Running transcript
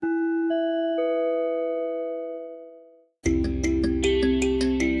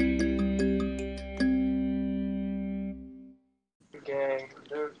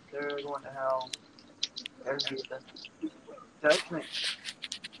the judgment,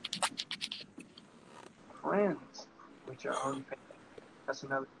 cleanse, which are unpaid. That's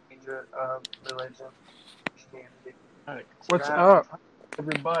another danger of religion, Christianity. Right. What's up,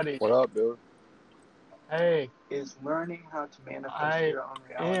 everybody? What up, dude? Hey, Is learning how to manifest I your own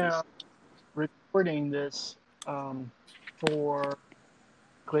realities. am recording this for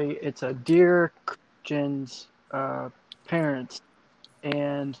it's a Dear Christian's parents,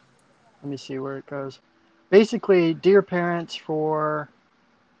 and let me see where it goes. Basically, dear parents, for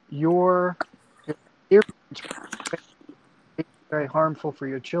your dear parents, very harmful for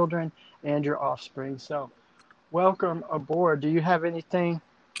your children and your offspring. So, welcome aboard. Do you have anything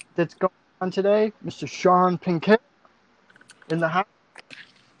that's going on today, Mr. Sean Pinkett in the house?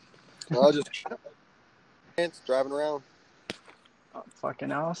 No, just driving around. Oh,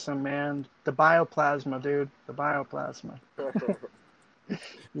 fucking awesome, man. The bioplasma, dude. The bioplasma.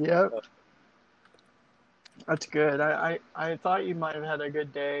 Yep. That's good. I thought you might have had a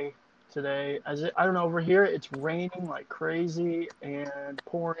good day today. I don't know, over here it's raining like crazy and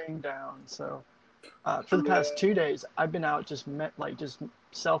pouring down. So for the past 2 days, I've been out just just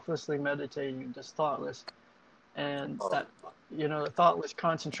selflessly meditating, just thoughtless. And that, the thoughtless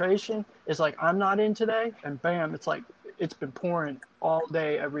concentration is like, I'm not in today, and bam, it's like it's been pouring all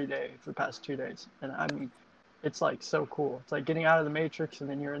day, every day for the past 2 days. And I mean, it's like so cool. It's like getting out of the matrix, and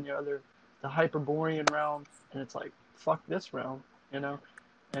then you're in the Hyperborean realm, and it's like, fuck this realm, and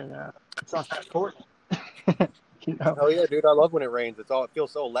it's not that important. Oh yeah, dude, I love when it rains. It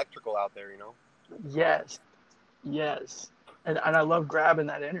feels so electrical out there, Yes, and I love grabbing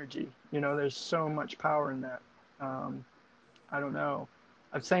that energy. There's so much power in that. I don't know.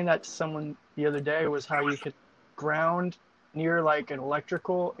 I was saying that to someone the other day, was how you could ground near like an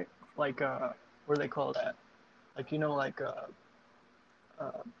electrical, like what do they call that? Like,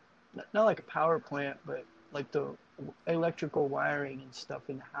 not like a power plant, but like the electrical wiring and stuff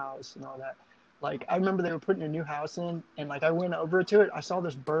in the house and all that. Like, I remember they were putting a new house in, and like I went over to it. I saw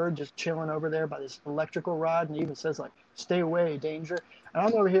this bird just chilling over there by this electrical rod, and it even says like, "Stay away, danger." And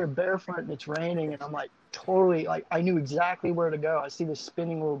I'm over here barefoot, and it's raining, and I'm like totally like, I knew exactly where to go. I see these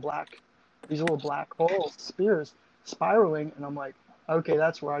little black hole spears spiraling, and I'm like, okay,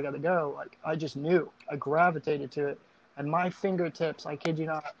 that's where I got to go. Like, I just knew. I gravitated to it, and my fingertips, I kid you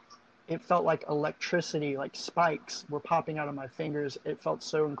not, it felt like electricity, like spikes were popping out of my fingers. It felt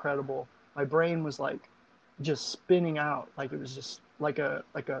so incredible. My brain was like just spinning out, like it was just like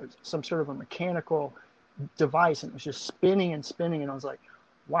some sort of a mechanical device, and it was just spinning and spinning, and I was like,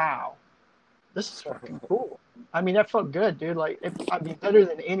 wow, this is fucking cool. I mean, that felt good, dude. Like, I'd be better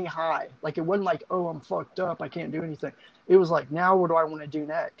than any high. Like, it wasn't like, oh, I'm fucked up, I can't do anything. It was like, now what do I want to do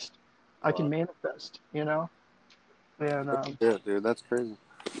next? I can manifest, And yeah, dude, that's crazy.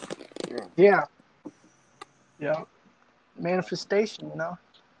 yeah, manifestation,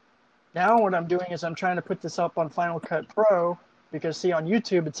 Now what I'm doing is I'm trying to put this up on Final Cut Pro, because see, on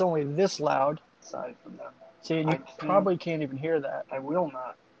YouTube it's only this loud. Aside from that, See, and you probably can't even hear that. I will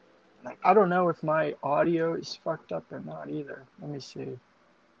not. I don't know if my audio is fucked up or not either. Let me see.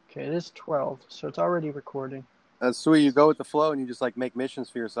 Okay, it is 12, so it's already recording. That's sweet. You go with the flow, and you just like make missions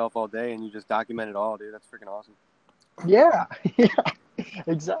for yourself all day, and you just document it all, dude. That's freaking awesome. Yeah,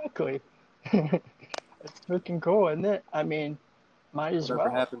 exactly. It's freaking cool, isn't it? I mean, might as Whatever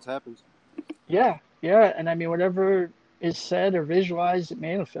well. happens. Yeah, and I mean, whatever is said or visualized, it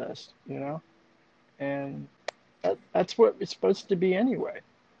manifests, And that's what it's supposed to be anyway.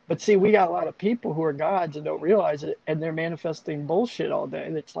 But see, we got a lot of people who are gods and don't realize it, and they're manifesting bullshit all day.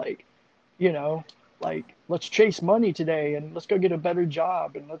 That's like, like, let's chase money today, and let's go get a better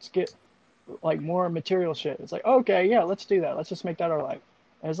job, and let's get like more material shit. It's like, okay, yeah, let's do that. Let's just make that our life.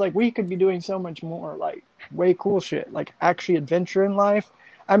 And it's like, we could be doing so much more, like way cool shit, like actually adventure in life.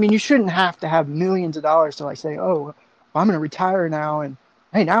 I mean, you shouldn't have to have millions of dollars to like say, oh, well, I'm going to retire now, and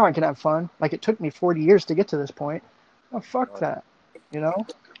hey, now I can have fun. Like, it took me 40 years to get to this point. Oh, fuck that.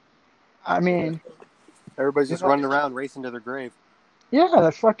 I mean, Everybody's just running around racing to their grave. Yeah,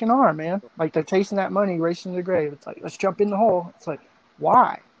 they fucking are, man. Like, they're chasing that money, racing to the grave. It's like, let's jump in the hole. It's like,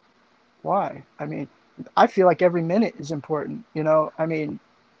 why? Why? I mean, I feel like every minute is important, I mean,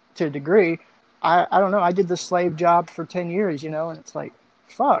 to a degree. I don't know. I did the slave job for 10 years, and it's like,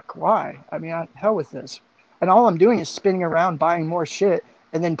 fuck, why? I mean, hell with this. And all I'm doing is spinning around buying more shit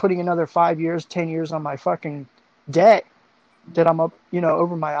and then putting another 5 years, 10 years on my fucking debt that I'm up,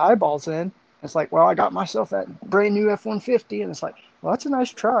 over my eyeballs in. It's like, well, I got myself that brand new F-150, and it's like, well, that's a nice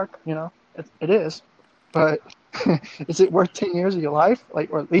truck, it is, but is it worth 10 years of your life?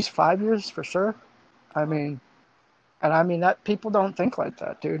 Like, or at least 5 years for sure? I mean, And I mean that people don't think like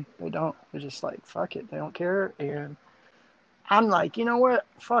that, dude. They don't. They're just like, fuck it. They don't care. And I'm like, you know what?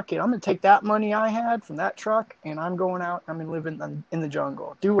 Fuck it. I'm gonna take that money I had from that truck, and I'm going out. I'm gonna live in the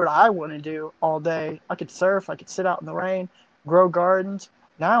jungle, do what I want to do all day. I could surf. I could sit out in the rain, grow gardens.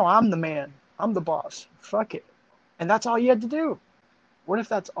 Now I'm the man. I'm the boss. Fuck it. And that's all you had to do. What if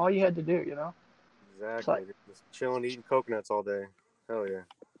that's all you had to do? You know? It's Exactly. like, Just chilling, eating coconuts all day. Hell yeah,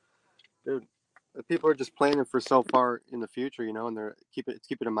 dude. The people are just planning for so far in the future, you know, and it's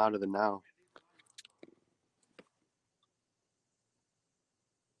keeping them out of the now.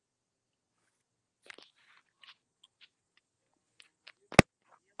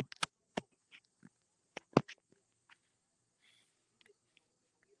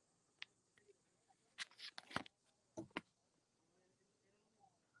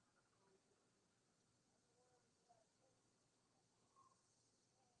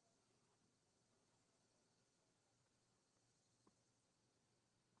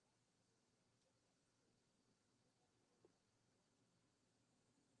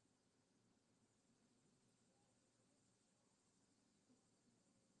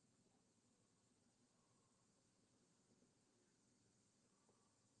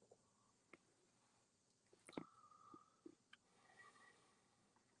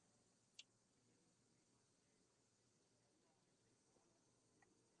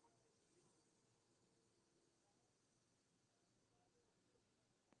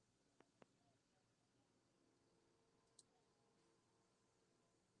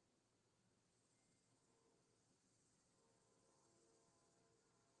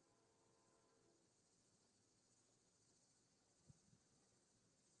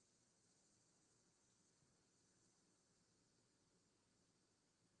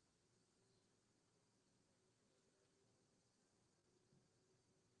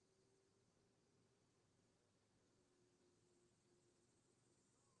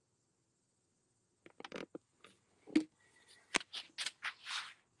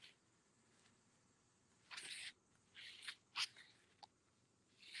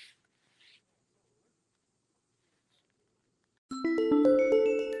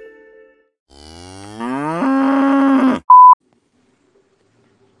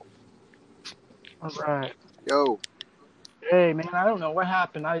 all right. Yo, Hey, man, I don't know what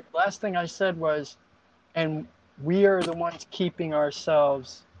happened. I last thing I said was, and we are the ones keeping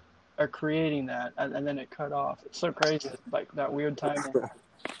ourselves or creating that, and then it cut off. It's so crazy, like that weird timing.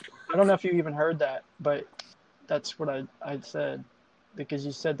 I don't know if you even heard that, but that's what I said, because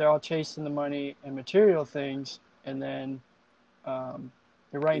you said they're all chasing the money and material things, and then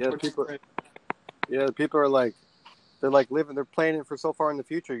they're running yeah, towards people. the Yeah, the people are like, they're like living. They're planning for so far in the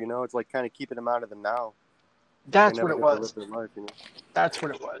future, you know. It's like kind of keeping them out of the now. They That's what never it get to live was. their life, you know. That's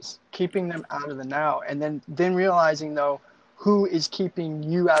what it was. Keeping them out of the now, and then realizing though, who is keeping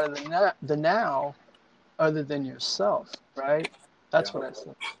you out of the now other than yourself, right? That's Yeah. what I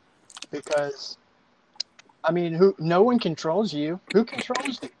said. Because I mean, who? No one controls you. Who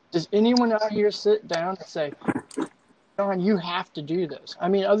controls you? Does anyone out here sit down and say, "John, you have to do this"? I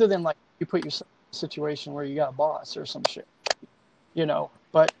mean, other than like you put yourself in a situation where you got a boss or some shit, you know.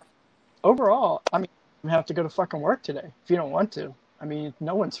 But overall, I mean, you have to go to fucking work today if you don't want to. I mean,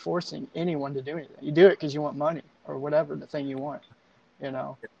 no one's forcing anyone to do anything. You do it because you want money or whatever the thing you want, you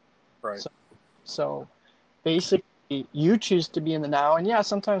know. Right. So basically you choose to be in the now, and yeah,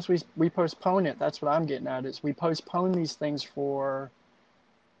 sometimes we postpone it. That's what I'm getting at, is we postpone these things for,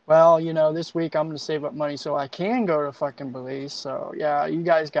 well, you know, this week I'm going to save up money so I can go to fucking Belize. So yeah, you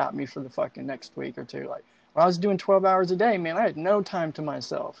guys got me for the fucking next week or two. Like when I was doing 12 hours a day, man, I had no time to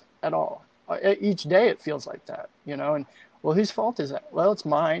myself at all. Each day it feels like that, you know. And well, whose fault is that? Well, it's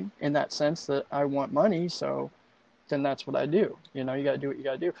mine in that sense that I want money, so then that's what I do. You know, you got to do what you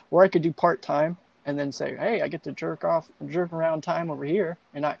got to do. Or I could do part time and then say, hey, I get to jerk around time over here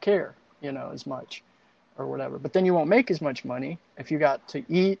and not care, you know, as much or whatever. But then you won't make as much money if you got to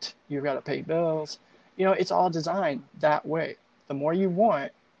eat, you've got to pay bills. You know, it's all designed that way. The more you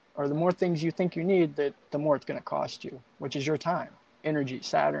want, or the more things you think you need, the more it's going to cost you, which is your time, energy,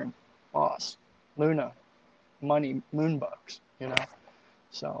 Saturn, boss, Luna, money, moon bucks, you know.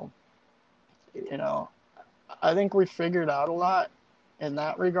 So, you know, I think we figured out a lot in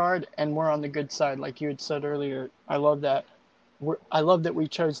that regard, and we're on the good side, like you had said earlier. I love that. I love that we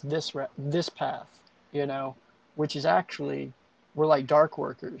chose this path, you know, which is actually, we're like dark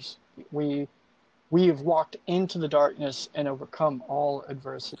workers. We we have walked into the darkness and overcome all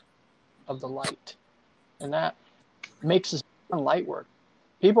adversity of the light, and that makes us light work.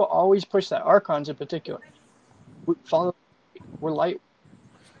 People always push that. Archons in particular, we follow. We're light,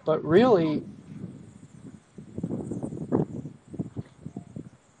 but really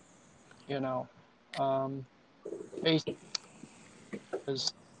you know, basically,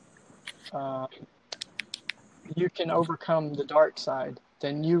 because uh, you can overcome the dark side,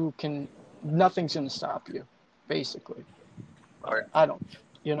 then nothing's going to stop you, basically. All right. I don't,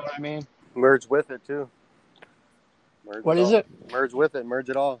 you know what I mean? Merge with it too. Merge What it is all. it? Merge with it. Merge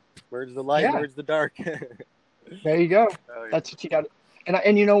it all. Merge the light. Yeah, Merge the dark. there you go. Oh, yeah. That's what you got.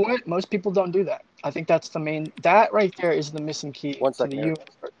 And you know what? Most people don't do that. I think that's the main. That right there is the missing key One to the second.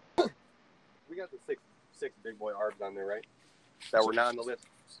 universe. We got the six big boy arbs on there, right? That were not on the list.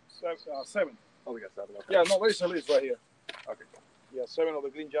 Seven. Oh, we got 7. Okay. Yeah, no, there is a list right here. Okay. Yeah, 7 of the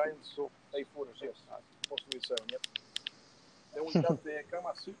green giants, so 8 footers, yes. Supposed to be 7, yep. Then we got the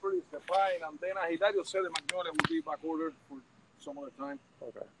Kama Super, the flying antenna. Hilario said the Magnolia will be back ordered for some other time.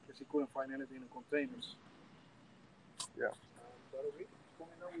 Okay. Because he couldn't find anything in the containers. Yeah. That'll be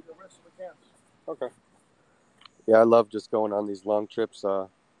coming out with the rest of the cans. Okay. Yeah, I love just going on these long trips. Yeah,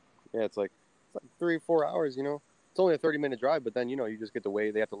 it's like 3 or 4 hours, you know. It's only a 30-minute drive, but then, you know, you just get to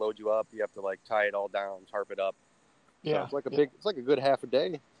wait. They have to load you up. You have to, like, tie it all down, tarp it up. So Yeah. it's like a good half a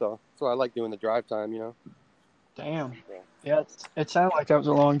day. So that's why I like doing the drive time, you know. Damn. Yeah. Yeah, it sounded like that was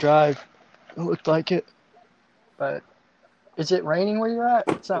a long drive. It looked like it. But is it raining where you're at?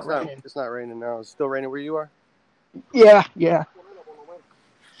 It's not raining. It's not raining now. It's still raining where you are? Yeah, yeah.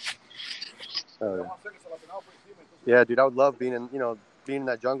 Oh, yeah. Yeah, dude, I would love being in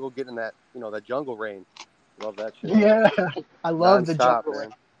that jungle, getting that, that jungle rain. Love that shit. Yeah. I love the Non-stop, jungle.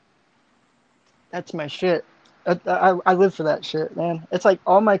 man. That's my shit. I live for that shit, man. It's like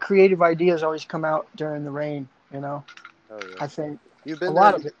all my creative ideas always come out during the rain, you know? Oh, yeah. I think You've a been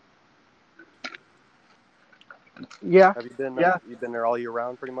lot there? of it. Yeah. Have you been? Yeah. You've been there all year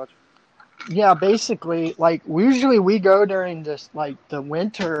round, pretty much. Yeah, basically, like usually we go during this like the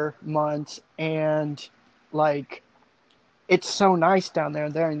winter months, and like it's so nice down there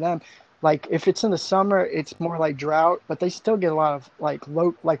during them. Like if it's in the summer, it's more like drought, but they still get a lot of like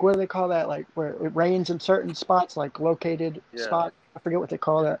what do they call that? Like where it rains in certain spots, like located Yeah. spot. I forget what they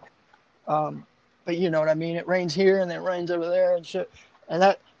call that. But you know what I mean. It rains here and then it rains over there and shit. And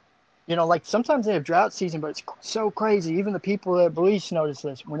that, like sometimes they have drought season, but it's so crazy. Even the people at police notice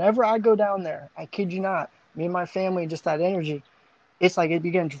this. Whenever I go down there, I kid you not, me and my family and just that energy, it's like it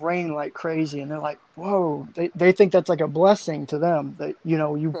begins to rain like crazy, and they're like, whoa. They think that's like a blessing to them that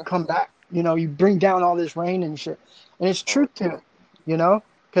you come back, you bring down all this rain and shit, and it's truth to it,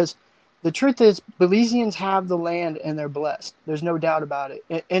 because the truth is Belizeans have the land and they're blessed. There's no doubt about it.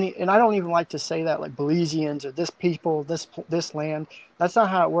 And I don't even like to say that like Belizeans or this people, this land. That's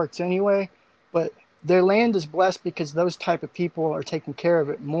not how it works anyway. But their land is blessed because those type of people are taking care of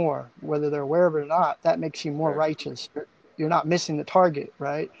it more, whether they're aware of it or not. That makes you more righteous. You're not missing the target,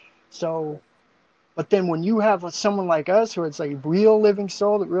 right? So, but then when you have someone like us who is like a real living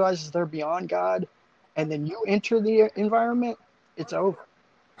soul that realizes they're beyond God, and then you enter the environment, it's over.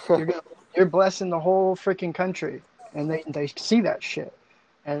 You're blessing the whole freaking country, and they see that shit,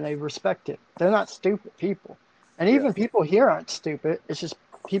 and they respect it. They're not stupid people, and even people here aren't stupid. It's just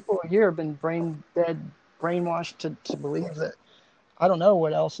people here have been brainwashed to believe that. I don't know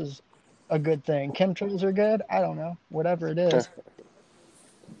what else is a good thing. Chemtrails are good. I don't know. Whatever it is.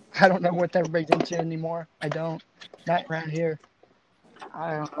 I don't know what everybody's into anymore. I don't. Not around here.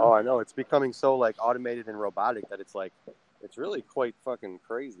 I don't know. Oh, I know. It's becoming so like automated and robotic that it's like, it's really quite fucking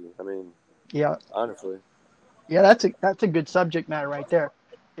crazy. I mean, Yeah. honestly. Yeah, that's a good subject matter right there.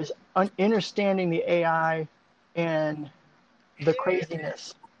 Is understanding the AI and the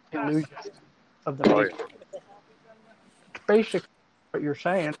craziness illusion of the Oh, Matrix. Basically, what you're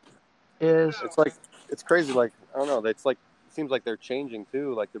saying is it's crazy. Like, I don't know. It's like, it seems like they're changing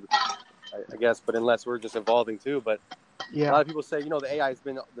too. Like, I guess, but unless we're just evolving too. But a lot of people say, the AI has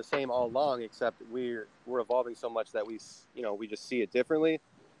been the same all along, except we're evolving so much that we just see it differently.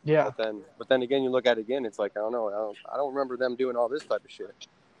 Yeah. But then again, you look at it again, it's like, I don't know. I don't remember them doing all this type of shit.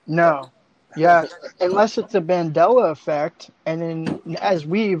 No. Yeah. Unless it's a Mandela effect, and then as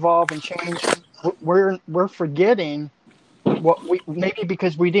we evolve and change, we're forgetting what we maybe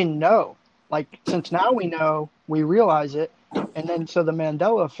because we didn't know. Like since now we know, we realize it, and then so the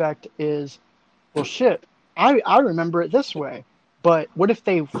Mandela effect is, well, shit. I remember it this way, but what if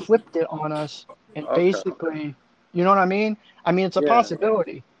they flipped it on us and basically, you know what I mean? I mean, it's a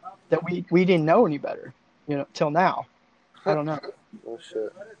possibility that we didn't know any better, till now. I don't know. Oh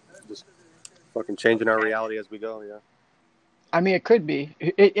shit! Just fucking changing our reality as we go. Yeah. I mean, it could be.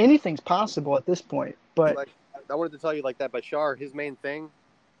 Anything's possible at this point, but like, I wanted to tell you like that. Bashar, his main thing,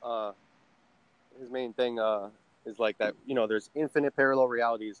 is like that. There's infinite parallel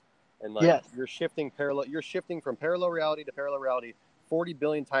realities, and like you're shifting from parallel reality to parallel reality 40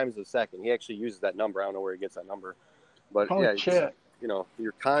 billion times a second. He actually uses that number. I don't know where he gets that number, but Holy yeah, shit. you know,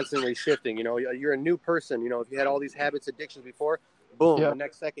 you're constantly shifting. You know, you're a new person. You know, if you had all these habits, addictions before, boom, the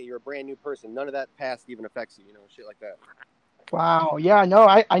next second you're a brand new person. None of that past even affects you. You know, shit like that. Wow. Yeah, no,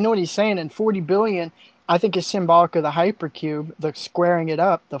 I know what he's saying. And 40 billion, I think, is symbolic of the hypercube, the squaring it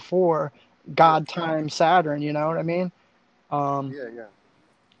up, the 4, God times Saturn, you know what I mean? Yeah.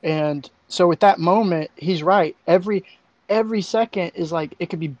 And so at that moment, he's right. Every second is like it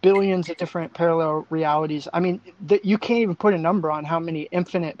could be billions of different parallel realities. I mean, you can't even put a number on how many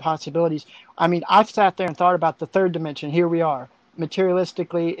infinite possibilities. I mean, I've sat there and thought about the third dimension. Here we are.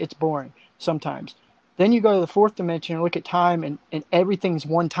 Materialistically, it's boring sometimes. Then you go to the fourth dimension and look at time, and everything's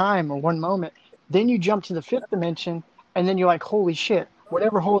one time or one moment. Then you jump to the fifth dimension, and then you're like, holy shit,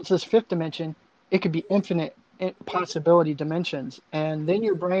 whatever holds this fifth dimension, it could be infinite possibility dimensions. And then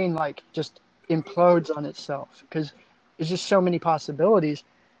your brain like just implodes on itself because there's just so many possibilities.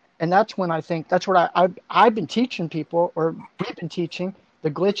 And that's when I think that's what I've been teaching people, or we've been teaching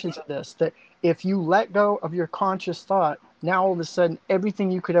the glitches of this, that if you let go of your conscious thought, now all of a sudden everything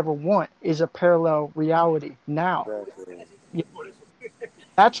you could ever want is a parallel reality now.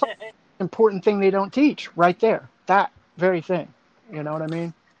 That's the important thing they don't teach right there. That very thing. You know what I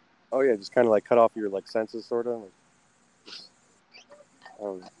mean? Oh yeah, just kind of like cut off your like senses, sort of.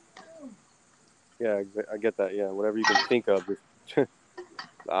 Yeah, I get that. Yeah, whatever you can think of, the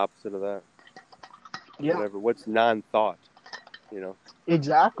opposite of that. Yeah. Whatever. What's non-thought? You know.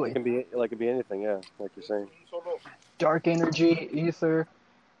 Exactly. It can be anything. Yeah, like you're saying. Dark energy, ether.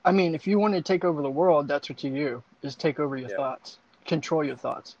 I mean, if you want to take over the world, that's what you do. Is take over your thoughts, control your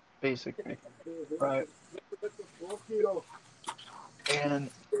thoughts, basically. Right. And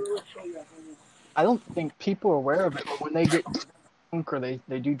I don't think people are aware of it, but when they get drunk or they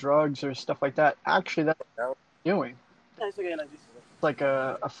do drugs or stuff like that, actually that's what they're doing. It's like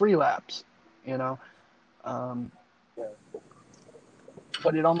a free lapse, you know.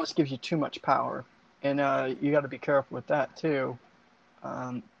 But it almost gives you too much power, and you got to be careful with that too.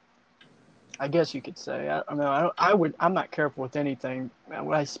 I guess you could say. I mean, I'm not careful with anything.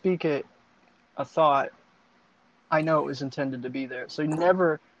 When I speak a thought, I know it was intended to be there. So you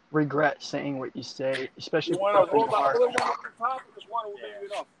never regret saying what you say, especially You want to roll that other one on top? This one will leave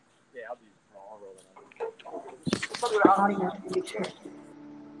it up. Yeah, I'll roll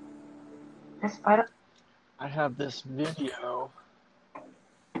it. I have this video.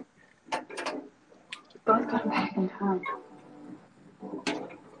 Both got back in time.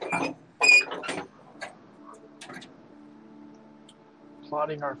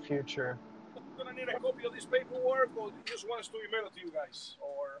 Plotting our future. I'm gonna need a copy of this paperwork, or you just want us to email it to you guys,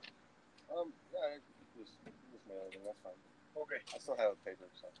 or Yeah, just mail it. That's fine. okay. I still have a paper,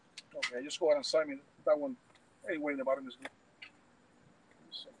 so. Okay, just go ahead and sign me that one. Anyway, in the bottom is good.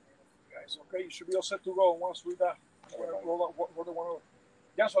 Guys, okay, you should be all set to go once we da.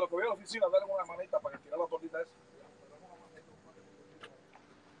 Ya, solo que voy a la oficina, darle una manita para que tirar la tortita esa.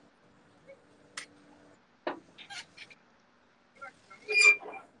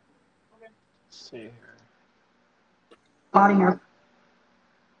 Let's see here.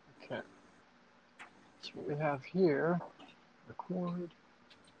 Okay. So what we have here, record.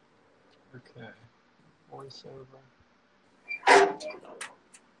 Okay. Voiceover.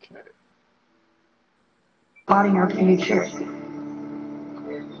 Okay. Plotting our future.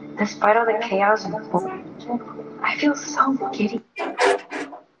 Despite all the chaos and bullshit, I feel so giddy.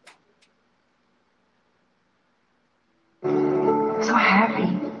 So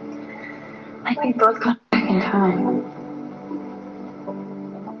happy. Like we both got back in time.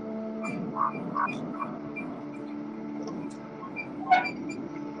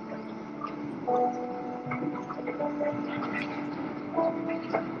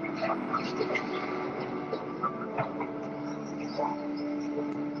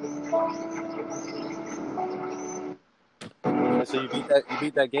 So you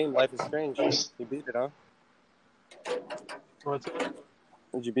beat that game, Life is Strange. You beat it, huh? What's it?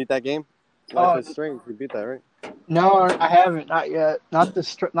 Did you beat that game? Life is Strange. You beat that, right? No, I haven't. Not yet.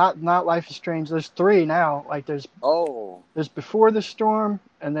 Not Life is Strange. There's 3 now. Like there's Before the Storm,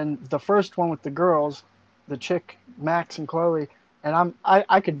 and then the first one with the girls, the chick Max and Chloe. And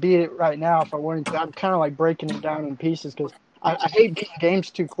I could beat it right now if I wanted to. I'm kind of like breaking it down in pieces because I hate beating games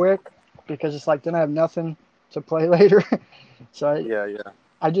too quick because it's like then I have nothing to play later. So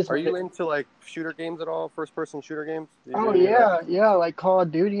I just. Are you into like shooter games at all? First person shooter games? Oh yeah, like Call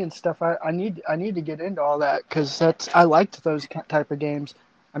of Duty and stuff. I need to get into all that because I liked those type of games.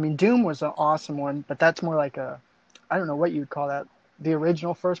 I mean, Doom was an awesome one, but that's more like I don't know what you'd call that. The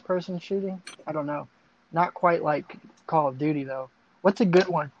original first person shooting. I don't know. Not quite like Call of Duty though. What's a good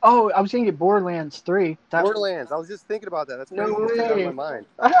one? Oh, I was gonna get Borderlands 3. Borderlands. I was just thinking about that. That's No crazy. Just took it out of my way.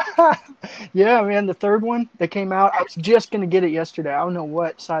 mind. Yeah, man, the third one that came out, I was just gonna get it yesterday. I don't know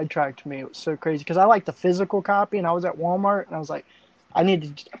what sidetracked me. It was so crazy because I like the physical copy, and I was at Walmart, and I was like, I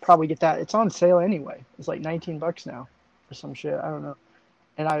need to probably get that. It's on sale anyway. It's like $19 now for some shit. I don't know.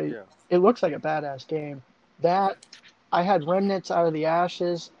 And Yeah. it looks like a badass game. That I had Remnants Out of the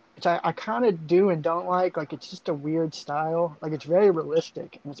Ashes, which I kind of do and don't like. Like it's just a weird style. Like it's very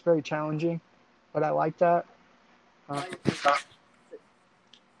realistic and it's very challenging, but I like that. Uh,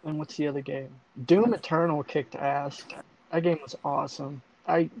 and what's the other game? Doom Eternal kicked ass. That game was awesome.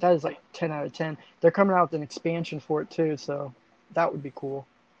 That is like 10 out of 10. They're coming out with an expansion for it too, so that would be cool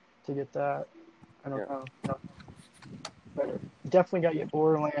to get that. I don't know. But definitely got to get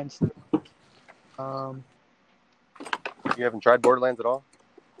Borderlands. Um, You haven't tried Borderlands at all?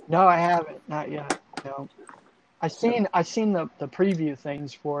 no, I haven't. Not yet. No. I seen the preview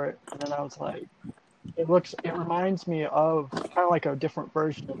things for it, and then I was like, it reminds me of kind of like a different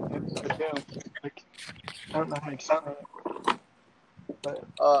version of Doom. Like I don't know how to explain it, but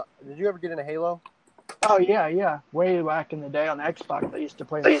Did you ever get into Halo? oh yeah, way back in the day on Xbox, I used to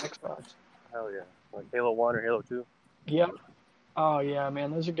play on Xbox. Hell yeah. Like Halo 1 or Halo 2? Yep. Oh yeah,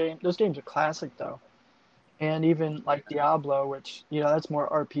 man, those games are classic though. And even like Diablo, which that's more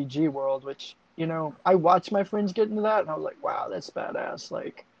RPG world, which I watched my friends get into that, and I was like, wow, that's badass.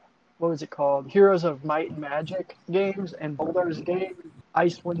 Like, what was it called? Heroes of Might and Magic games and Baldur's Gate,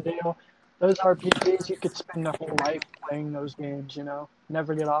 Icewind Dale. Those RPGs, you could spend the whole life playing those games.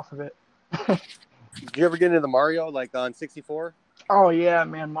 Never get off of it. Did you ever get into the Mario, like on 64? Oh yeah,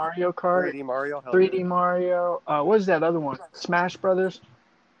 man, Mario Kart, 3D Mario? Hell 3D yeah. Mario. What was that other one? Smash Brothers.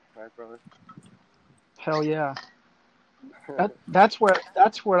 Right, brother? Hell yeah. That's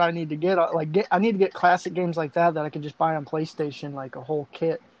what I need to get. I need to get classic games like that I can just buy on PlayStation, like a whole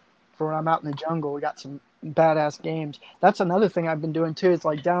kit for when I'm out in the jungle. We got some badass games. That's another thing I've been doing too. It's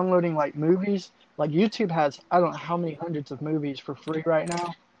like downloading like movies. Like YouTube has I don't know how many hundreds of movies for free right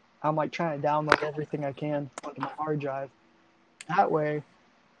now. I'm like trying to download everything I can onto my hard drive. That way,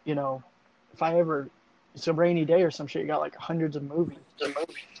 if I ever it's a rainy day or some shit, you got like hundreds of movies.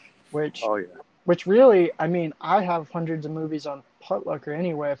 Which Oh, yeah. Which really, I mean, I have hundreds of movies on Putlucker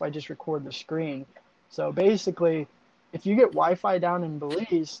anyway if I just record the screen. So basically, if you get Wi-Fi down in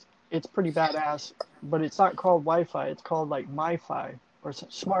Belize, it's pretty badass. But it's not called Wi-Fi. It's called like MiFi or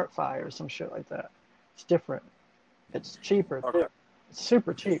some Smart-Fi or some shit like that. It's different. It's cheaper. Okay. It's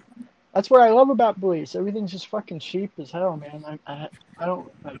super cheap. That's what I love about Belize. Everything's just fucking cheap as hell, man. I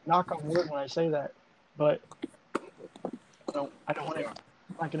don't like knock on wood when I say that, but I don't want to. I'm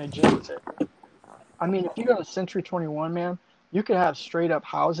not gonna jinx it. I mean, if you go to Century 21, man, you could have straight up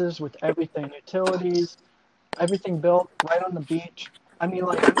houses with everything, utilities, everything built right on the beach. I mean,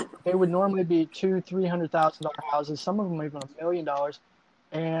 like they would normally be $200,000-$300,000 houses. Some of them even $1 million,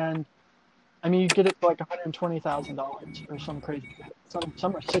 and I mean, you get it for like $120,000 or some crazy.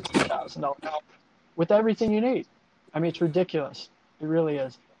 Some are $60,000 with everything you need. I mean, it's ridiculous. It really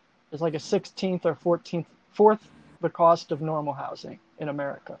is. It's like a 16th or 14th, fourth the cost of normal housing in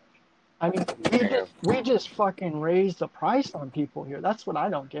America. I mean, we just fucking raise the price on people here. That's what I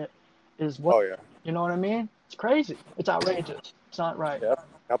don't get. Is what Oh, yeah. You know what I mean? It's crazy. It's outrageous. It's not right. Yeah.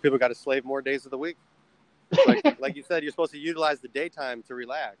 Now people got to slave more days of the week. Like you said, you're supposed to utilize the daytime to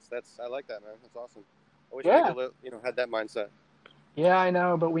relax. I like that, man. That's awesome. I wish people, had that mindset. Yeah, I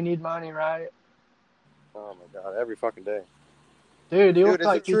know, but we need money, right? Oh my god, every fucking day. Dude, is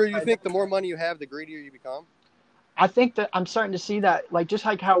it true? You think the more money you have, the greedier you become? I think that I'm starting to see that, like just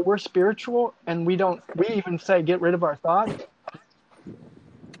like how we're spiritual and we even say get rid of our thoughts.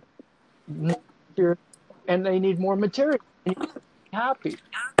 And they need more material. They need to be happy.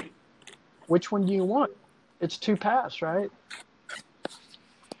 Which one do you want? It's two paths, right?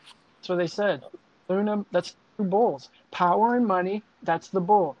 That's what they said. Luna, that's two bulls. Power and money, that's the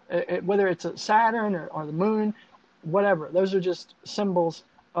bull. Whether it's a Saturn or the moon, whatever. Those are just symbols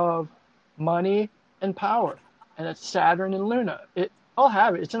of money and power. And it's Saturn and Luna. I'll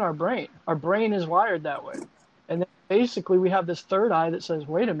have it. It's in our brain. Our brain is wired that way. And then basically we have this third eye that says,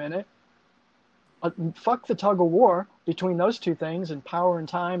 wait a minute, fuck the tug of war between those two things and power and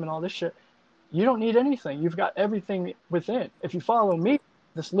time and all this shit. You don't need anything. You've got everything within. If you follow me,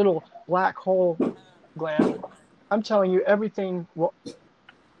 this little black hole gland, I'm telling you everything. Well,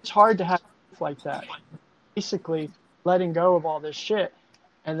 it's hard to have like that. Basically, letting go of all this shit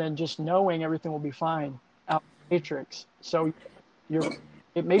and then just knowing everything will be fine out of the matrix. So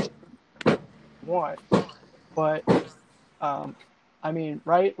it makes you want, but I mean,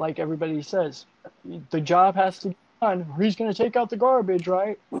 right? Like everybody says, the job has to Who's going to take out the garbage,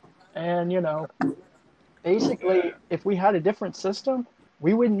 right? And, basically, if we had a different system,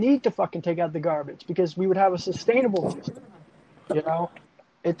 we wouldn't need to fucking take out the garbage because we would have a sustainable system. You know,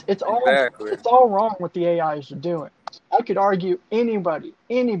 it's all wrong what the AIs are doing. I could argue anybody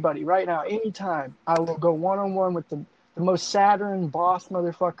right now, anytime. I will go one-on-one with the most Saturn boss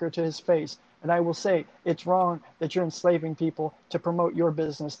motherfucker to his face, and I will say it's wrong that you're enslaving people to promote your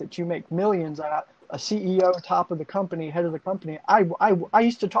business that you make millions at. A CEO, top of the company, head of the company. I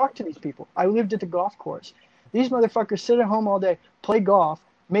used to talk to these people. I lived at the golf course. These motherfuckers sit at home all day, play golf,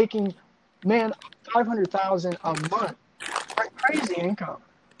 making, man, 500,000 a month. Crazy income.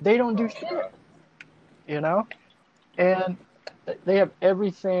 They don't do shit, and they have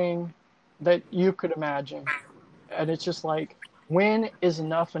everything that you could imagine. And it's just like, when is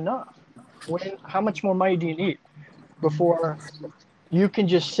enough enough? How much more money do you need before you can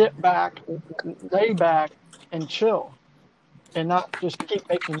just sit back, lay back, and chill, and not just keep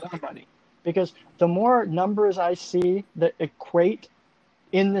making more money? Because the more numbers I see that equate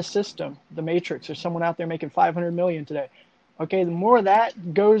in the system, the matrix, there's someone out there making 500 million today. Okay, the more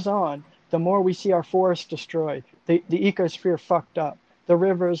that goes on, the more we see our forests destroyed, the ecosphere fucked up, the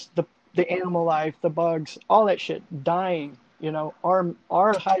rivers, the animal life, the bugs, all that shit dying. Our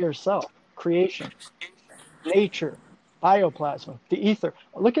higher self, creation, nature, bioplasma, the ether.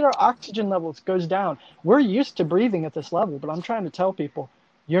 Look at our oxygen levels goes down. We're used to breathing at this level, but I'm trying to tell people,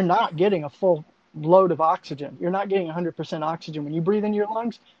 you're not getting a full load of oxygen. You're not getting 100% oxygen. When you breathe into your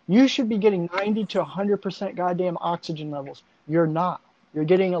lungs, you should be getting 90 to 100% goddamn oxygen levels. You're not. You're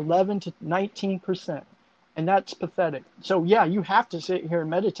getting 11 to 19%. And that's pathetic. So yeah, you have to sit here and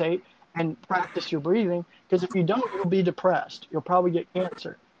meditate and practice your breathing, because if you don't, you'll be depressed. You'll probably get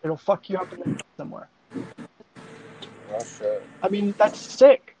cancer. It'll fuck you up in the head somewhere. Oh, shit. I mean, that's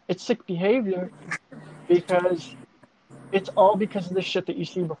sick. It's sick behavior, because it's all because of the shit that you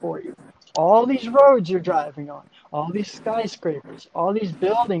see before you. All these roads you're driving on, all these skyscrapers, all these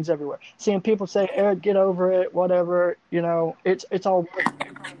buildings everywhere. Seeing people say, Eric, get over it, whatever, it's all.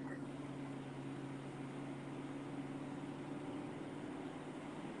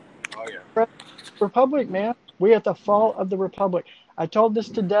 Oh, yeah. Republic, man. We at the fall of the Republic. I told this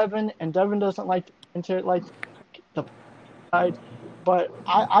to Devin, and Devin doesn't like into it like the side, but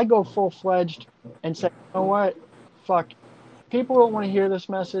I go full-fledged and say, you know what? Fuck. People don't want to hear this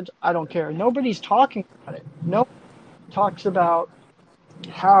message. I don't care. Nobody's talking about it. Nobody talks about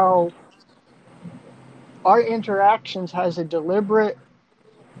how our interactions has a deliberate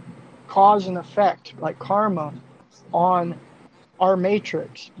cause and effect, like karma, on our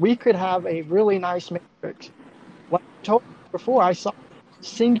matrix. We could have a really nice matrix. Like I told you before, I saw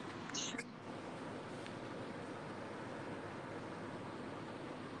singular.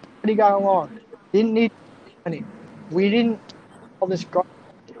 Everybody got along. Didn't need money. We didn't all this garbage,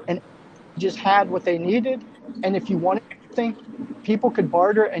 and just had what they needed. And if you wanted anything, people could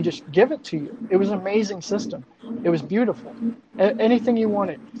barter and just give it to you. It was an amazing system. It was beautiful. Anything you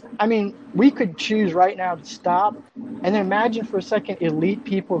wanted. I mean, we could choose right now to stop, and then imagine for a second elite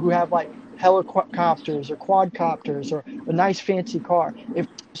people who have like helicopters or quadcopters or a nice fancy car. If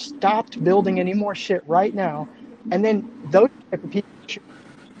we stopped building any more shit right now, and then those type of people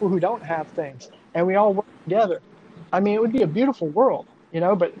who don't have things, and we all work together, I mean, it would be a beautiful world,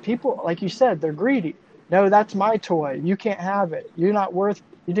 but people, like you said, they're greedy. No, that's my toy. You can't have it. You're not worth,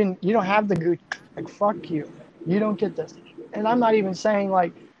 you don't have the Gucci. Like, fuck you. You don't get this. And I'm not even saying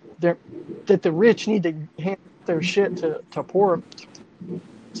like that the rich need to hand their shit to poor.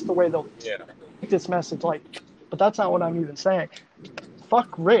 It's the way they'll take this message, but that's not what I'm even saying. Fuck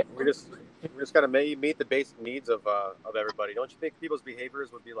rich. We just gotta meet the basic needs of everybody. Don't you think people's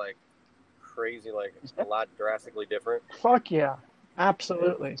behaviors would be like crazy, like a lot drastically different? Fuck yeah,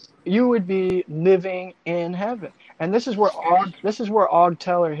 absolutely. You would be living in heaven. And this is where Og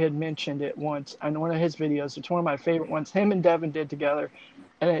Teller had mentioned it once in one of his videos. It's one of my favorite ones. Him and Devin did together,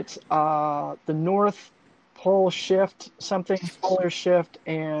 and it's the North Pole shift, something polar shift,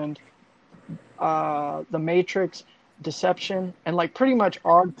 and the Matrix deception. And like pretty much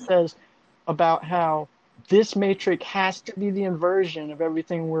Og says about how this Matrix has to be the inversion of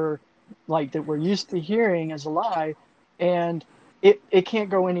everything we're used to hearing as a lie, and it can't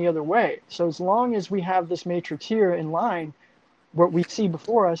go any other way. So as long as we have this matrix here in line, what we see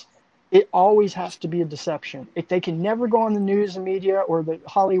before us, it always has to be a deception. They can never go on the news and media or the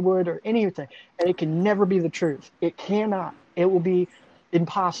Hollywood or anything, and it can never be the truth. It cannot. It will be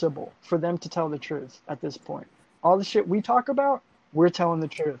impossible for them to tell the truth at this point. All the shit we talk about, we're telling the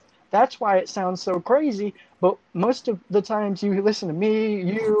truth. That's why it sounds so crazy, but most of the times you listen to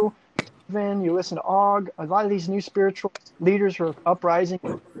me, Then you listen to Og, a lot of these new spiritual leaders who are uprising.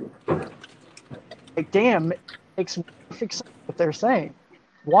 Like, damn, it makes perfect sense what they're saying.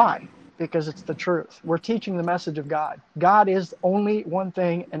 Why? Because it's the truth. We're teaching the message of God. God is only one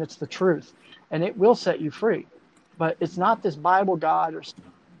thing, and it's the truth. And it will set you free. But it's not this Bible God or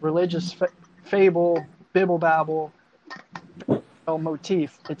religious fable, bibble babble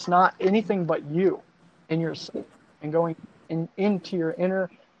motif. It's not anything but you and yourself, and going into your inner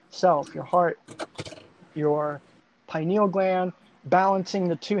self, your heart, your pineal gland, balancing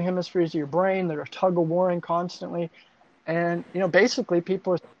the two hemispheres of your brain that are tug of warring constantly. And, basically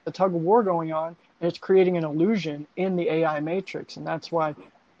people are the tug of war going on, and it's creating an illusion in the AI matrix. And that's why,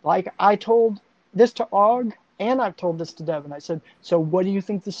 like, I told this to Og, and I've told this to Devin. I said, so what do you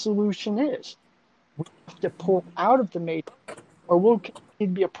think the solution is? We have to pull out of the matrix, or we'll continue to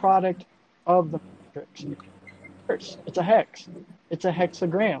be a product of the matrix. It's a hex. It's a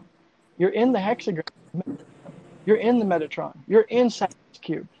hexagram. You're in the hexagram. You're in the Metatron. You're in Saturn's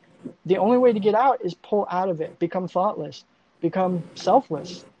cube. The only way to get out is pull out of it, become thoughtless, become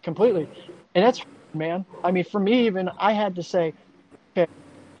selfless completely. And that's hard, man. I mean, for me, even, I had to say, okay,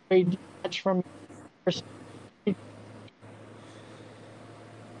 detach from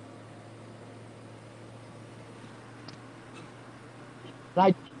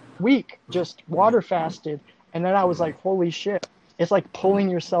I week just water fasted, and then I was like, holy shit. It's like pulling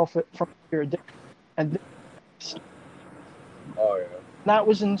yourself from your addiction. And Oh yeah. that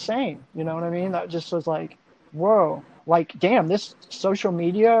was insane. You know what I mean? That just was like, whoa. Like, damn, this social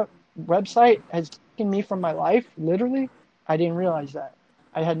media website has taken me from my life, literally. I didn't realize that.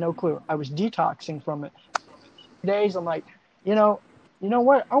 I had no clue. I was detoxing from it. Days, I'm like, you know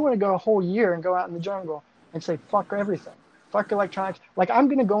what? I want to go a whole year and go out in the jungle and say, fuck everything. Fuck electronics. Like, I'm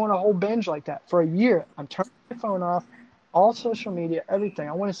going to go on a whole binge like that for a year. I'm turning my phone off, all social media, everything.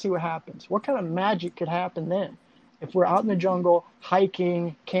 I want to see what happens. What kind of magic could happen then? If we're out in the jungle,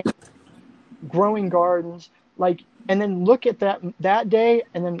 hiking, camping, growing gardens, like, and then look at that day,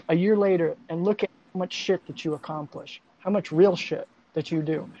 and then a year later, and look at how much shit that you accomplish, how much real shit that you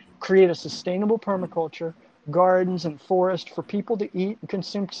do. Create a sustainable permaculture, gardens and forest for people to eat and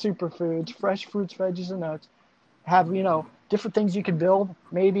consume superfoods, fresh fruits, veggies, and nuts. Have, different things you can build,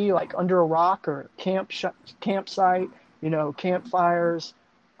 maybe like under a rock or campsite, campfires,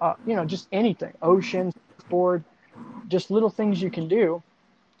 just anything, oceans, board, just little things you can do.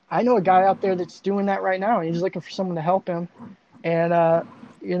 I know a guy out there that's doing that right now, and he's looking for someone to help him. And,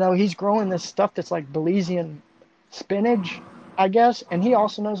 he's growing this stuff that's like Belizean spinach, I guess, and he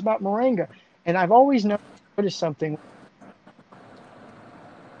also knows about moringa. And I've always noticed something.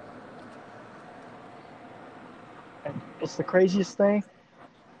 It's the craziest thing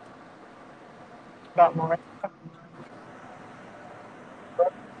about moringa.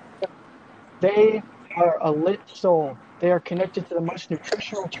 They are a lit soul. They are connected to the most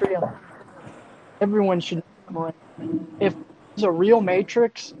nutritional tree on earth. Everyone should know moringa. If it's a real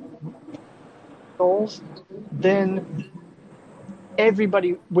matrix, souls, then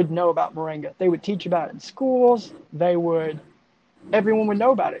everybody would know about moringa. They would teach about it in schools. Everyone would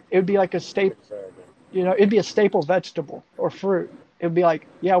know about it. It would be like a staple, it'd be a staple vegetable or fruit. It would be like,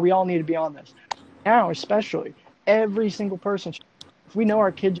 yeah, we all need to be on this. Now, especially, every single person, if we know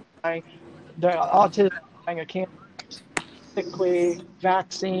our kids are dying, the autism, dying of cancer, sickly,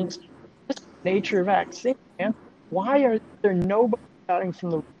 vaccines, it's nature vaccine, man. Why are there nobody shouting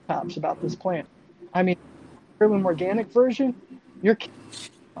from the rooftops about this plant? I mean, urban organic version, you're.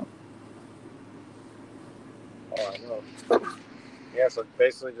 Oh, I know. Yeah, so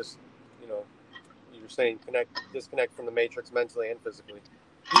basically just, you're saying disconnect from the matrix mentally and physically.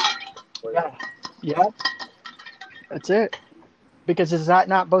 Yeah. That's it. Because is that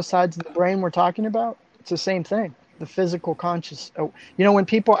not both sides of the brain we're talking about? It's the same thing. The physical conscious. When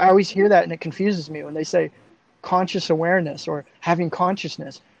people, I always hear that and it confuses me when they say conscious awareness or having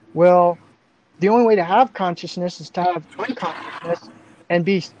consciousness. Well, the only way to have consciousness is to have unconsciousness and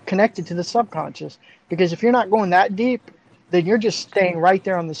be connected to the subconscious. Because if you're not going that deep, then you're just staying right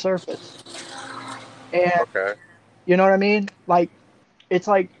there on the surface. And okay. You know what I mean? Like, it's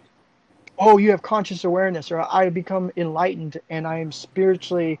like, oh, you have conscious awareness, or I become enlightened and I am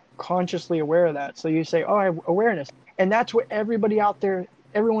spiritually, consciously aware of that. So you say, oh, I have awareness. And that's what everybody out there,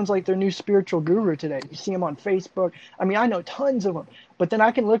 everyone's like their new spiritual guru today. You see them on Facebook. I mean, I know tons of them, but then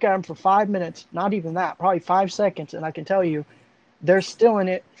I can look at them for 5 minutes, not even that, probably 5 seconds, and I can tell you they're still in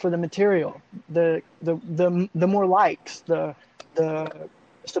it for the material, the more likes, the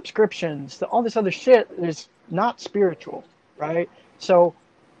subscriptions, all this other shit is not spiritual, right? So,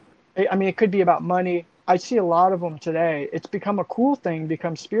 I mean, it could be about money. I see a lot of them today. It's become a cool thing,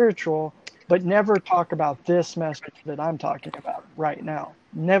 become spiritual, but never talk about this message that I'm talking about right now.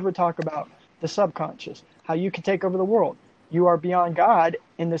 Never talk about the subconscious, how you can take over the world. You are beyond God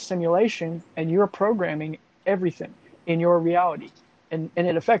in this simulation, and you're programming everything in your reality. And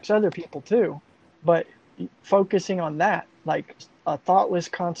it affects other people too. But focusing on that, like a thoughtless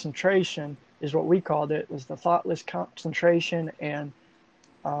concentration is what we called it, was the thoughtless concentration. And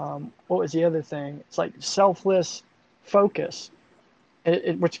what was the other thing? It's like selfless focus,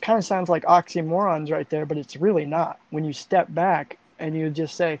 which kind of sounds like oxymorons right there, but it's really not. When you step back and you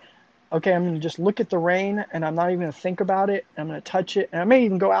just say, okay, I'm going to just look at the rain, and I'm not even going to think about it. I'm going to touch it, and I may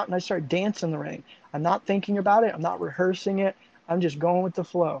even go out and I start dancing in the rain. I'm not thinking about it. I'm not rehearsing it. I'm just going with the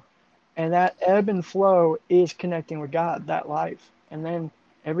flow. And that ebb and flow is connecting with God, that life. And then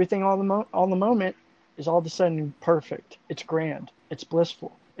everything all the moment is all of a sudden perfect. It's grand. It's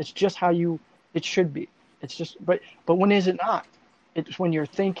blissful. It's just how it should be. It's just, but when is it not? It's when you're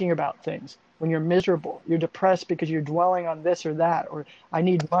thinking about things, when you're miserable, you're depressed because you're dwelling on this or that, or I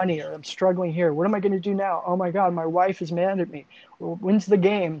need money, or I'm struggling here. What am I going to do now? Oh my God, my wife is mad at me. Well, when's the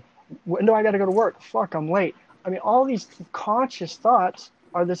game? When do I got to go to work? Fuck, I'm late. I mean, all these conscious thoughts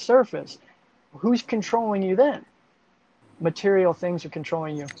are the surface. Who's controlling you then? Material things are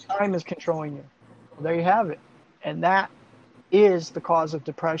controlling you. Time is controlling you. Well, there you have it. And that is the cause of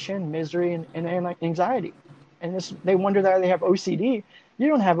depression, misery, and anxiety. And they wonder that they have OCD. You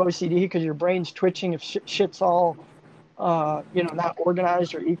don't have OCD because your brain's twitching if shit's all, not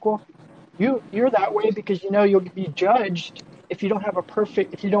organized or equal. You're that way because you'll be judged if you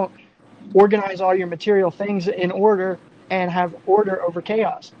don't organize all your material things in order and have order over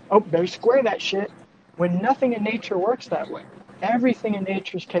chaos. Oh, better square that shit. When nothing in nature works that way. Everything in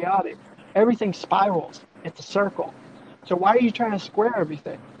nature is chaotic. Everything spirals. It's a circle. So why are you trying to square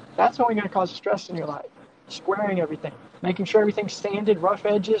everything? That's only going to cause stress in your life. Squaring everything. Making sure everything's sanded, rough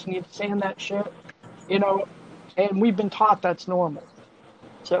edges, need to sand that shit. And we've been taught that's normal.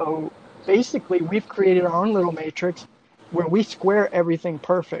 So basically, we've created our own little matrix where we square everything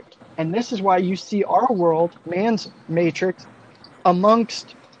perfect. And this is why you see our world, man's matrix,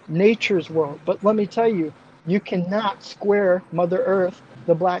 amongst nature's world. But let me tell you, you cannot square Mother Earth,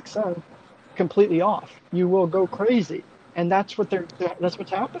 the black sun, completely off. You will go crazy. And that's what's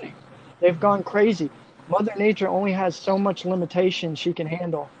happening. They've gone crazy. Mother Nature only has so much limitation she can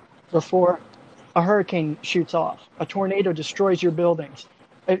handle before a hurricane shoots off. A tornado destroys your buildings.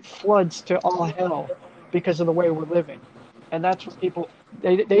 It floods to all hell because of the way we're living. And that's what people,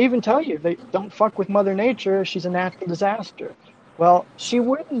 they even tell you, they don't fuck with Mother Nature. She's a natural disaster. Well, she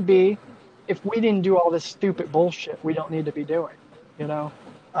wouldn't be if we didn't do all this stupid bullshit we don't need to be doing,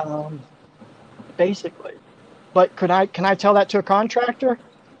 basically. But can I tell that to a contractor?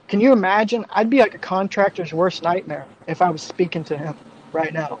 Can you imagine? I'd be like a contractor's worst nightmare if I was speaking to him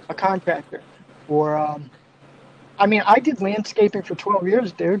right now, a contractor. Or, I did landscaping for 12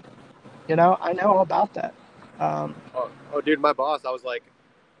 years, dude. I know all about that. Dude, my boss, I was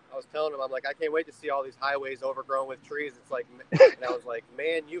telling him, I'm like, I can't wait to see all these highways overgrown with trees. It's like, and I was like,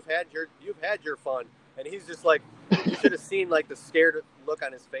 man, you've had your fun. And he's just like, you should have seen like the scared look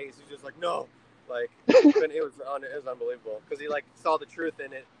on his face. He's just like, no, like it was unbelievable because he like saw the truth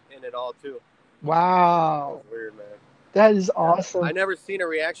in it all too. Wow, that was weird, man. That is awesome. I never seen a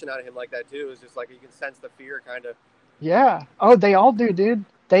reaction out of him like that too. It's just like you can sense the fear, kind of. Yeah. Oh, they all do, dude.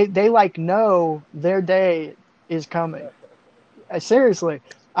 They like know their day is coming. Seriously,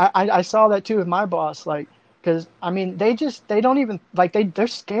 I saw that too with my boss. Like, because they don't even like they're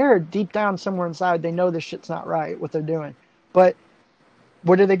scared deep down somewhere inside. They know this shit's not right what they're doing, but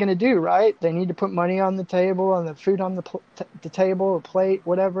what are they going to do, right? They need to put money on the table, and the food on the table, a plate,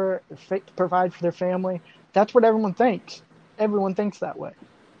 whatever, to provide for their family. That's what everyone thinks. Everyone thinks that way.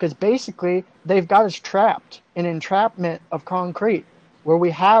 Because basically, they've got us trapped in entrapment of concrete, where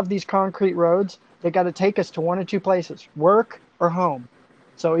we have these concrete roads. They got to take us to one or two places, work or home.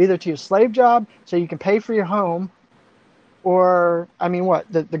 So either to your slave job, so you can pay for your home, or,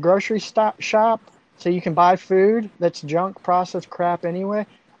 the grocery shop, so you can buy food that's junk, processed crap anyway.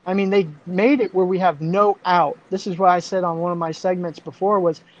 They made it where we have no out. This is what I said on one of my segments before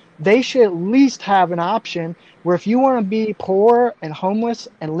was they should at least have an option where if you want to be poor and homeless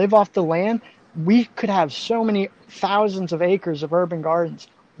and live off the land, we could have so many thousands of acres of urban gardens.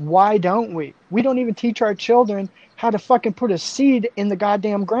 Why don't we? We don't even teach our children how to fucking put a seed in the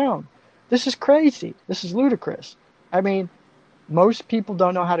goddamn ground. This is crazy. This is ludicrous. Most people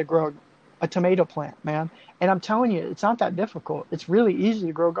don't know how to grow a tomato plant, man. And I'm telling you, it's not that difficult. It's really easy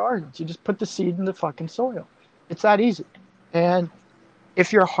to grow gardens. You just put the seed in the fucking soil. It's that easy. And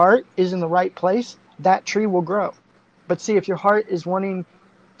if your heart is in the right place, that tree will grow. But see, if your heart is wanting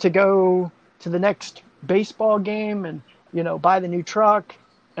to go to the next baseball game and, buy the new truck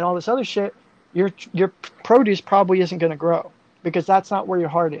and all this other shit, your produce probably isn't going to grow, because that's not where your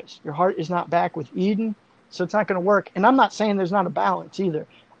heart is. Your heart is not back with Eden, so it's not going to work. And I'm not saying there's not a balance either.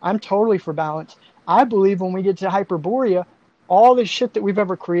 I'm totally for balance. I believe when we get to Hyperborea, all the shit that we've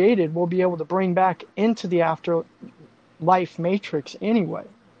ever created, we'll be able to bring back into the afterlife matrix anyway.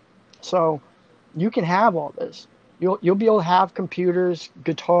 So you can have all this. You'll be able to have computers,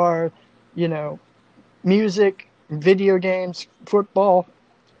 guitar, music, video games, football.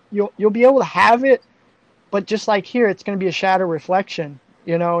 You'll be able to have it, but just like here, it's going to be a shadow reflection,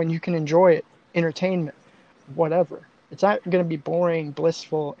 and you can enjoy it, entertainment, whatever. It's not going to be boring,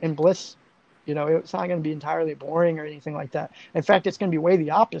 blissful, and bliss. It's not going to be entirely boring or anything like that. In fact, it's going to be way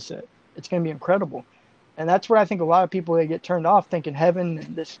the opposite. It's going to be incredible. And that's where I think a lot of people, they get turned off thinking heaven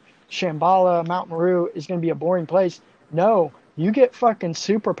and this Shambhala, Mount Meru is going to be a boring place. No, you get fucking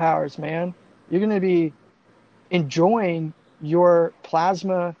superpowers, man. You're going to be enjoying your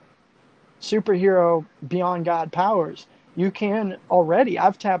plasma superhero beyond God powers. You can already.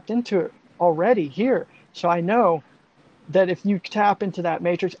 I've tapped into it already here. So I know that if you tap into that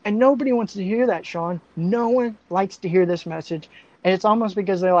matrix, and nobody wants to hear that, Sean. No one likes to hear this message. And it's almost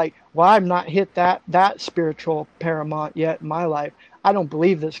because they're like, well, I've not hit that spiritual paramount yet in my life. I don't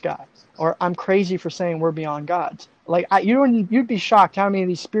believe this guy. Or I'm crazy for saying we're beyond gods. Like, you'd be shocked how many of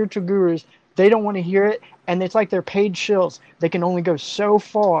these spiritual gurus, they don't want to hear it. And it's like they're paid shills. They can only go so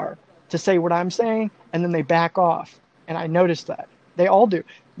far to say what I'm saying, and then they back off. And I noticed that. They all do.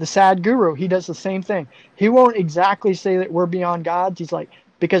 The sad guru, he does the same thing. He won't exactly say that we're beyond gods. He's like,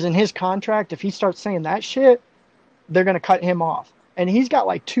 because in his contract, if he starts saying that shit, they're going to cut him off. And he's got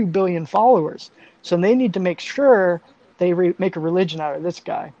like 2 billion followers. So they need to make sure they make a religion out of this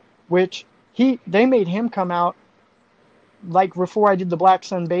guy, which they made him come out like before I did the Black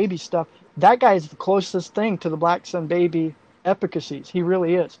Sun Baby stuff. That guy is the closest thing to the Black Sun Baby efficacies. He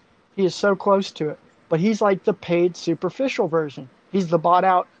really is. He is so close to it. But he's like the paid superficial version. He's the bought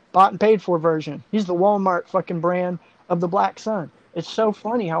and paid for version. He's the Walmart fucking brand of the Black Sun. It's so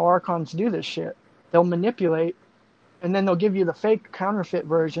funny how Archons do this shit. They'll manipulate, and then they'll give you the fake counterfeit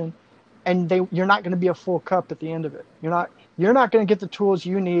version, and you're not going to be a full cup at the end of it. You're not going to get the tools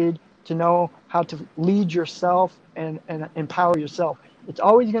you need to know how to lead yourself and empower yourself. It's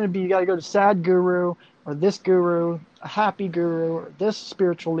always going to be, you got to go to sad guru or this guru, a happy guru, or this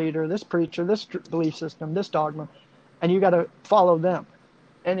spiritual leader, this preacher, this belief system, this dogma, and you got to follow them.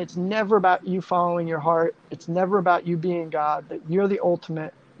 And it's never about you following your heart. It's never about you being God, that you're the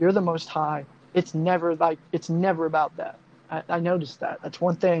ultimate, you're the most high. It's never about that. I noticed that. That's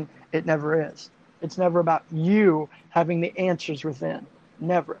one thing it never is. It's never about you having the answers within.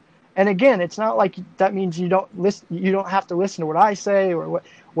 Never. And again, it's not like that means you don't have to listen to what I say or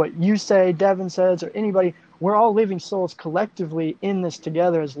what you say, Devin says, or anybody. We're all living souls collectively in this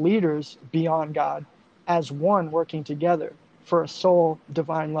together as leaders beyond God, as one working together for a soul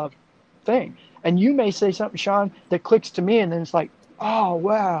divine love thing. And you may say something, Sean, that clicks to me, and then it's like, oh,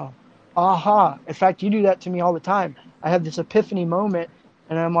 wow, aha. In fact, you do that to me all the time. I have this epiphany moment,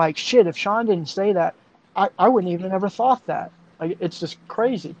 and I'm like, shit, if Sean didn't say that, I wouldn't even ever thought that. Like, it's just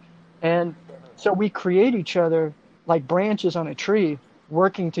crazy. And so we create each other like branches on a tree,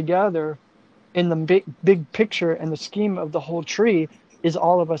 working together in the big picture, and the scheme of the whole tree is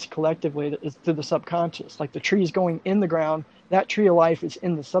all of us collectively. It's through the subconscious. Like the tree is going in the ground, that tree of life is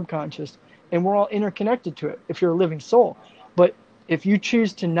in the subconscious, and we're all interconnected to it if you're a living soul. But if you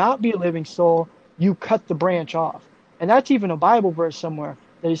choose to not be a living soul, you cut the branch off. And that's even a Bible verse somewhere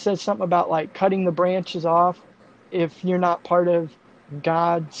that he says something about like cutting the branches off if you're not part of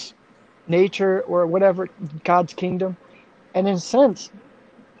God's nature or whatever, God's kingdom. And in a sense,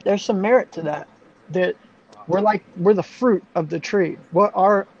 there's some merit to that. That we're the fruit of the tree. What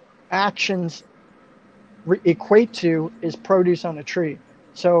our actions equate to is produce on a tree.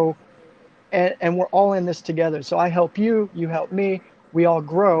 So, and we're all in this together. So I help you, you help me. We all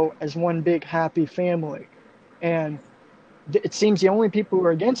grow as one big happy family. And it seems the only people who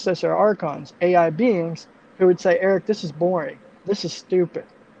are against us are Archons, AI beings, who would say, Eric, this is boring. This is stupid.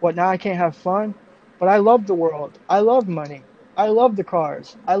 What, now I can't have fun? But I love the world. I love money. I love the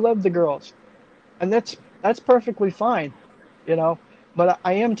cars. I love the girls. And that's perfectly fine, But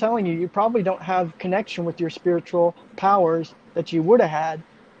I am telling you, you probably don't have connection with your spiritual powers that you would have had.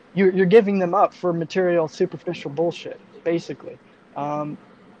 You're giving them up for material, superficial bullshit, basically. And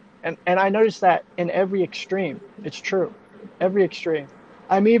I noticed that in every extreme. It's true. Every extreme.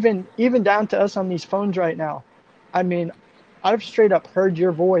 I'm even down to us on these phones right now. I mean, I've straight up heard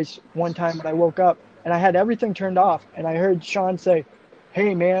your voice one time when I woke up, and I had everything turned off, and I heard Sean say,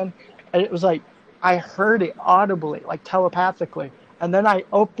 hey, man, And it was like, I heard it audibly, like telepathically. And then I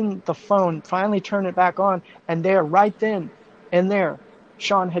opened the phone, finally turned it back on, and there, right then and there,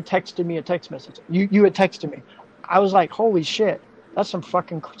 Sean had texted me a text message. You had texted me. I was like, holy shit, that's some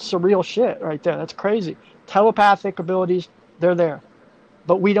fucking surreal shit right there. That's crazy. Telepathic abilities, they're there.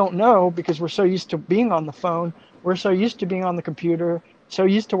 But we don't know because we're so used to being on the phone. We're so used to being on the computer, so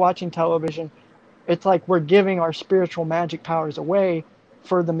used to watching television. It's like we're giving our spiritual magic powers away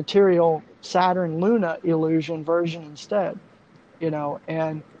for the material Saturn Luna illusion version instead,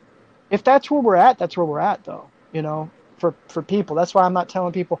 and if that's where we're at, that's where we're at though, for people. That's why I'm not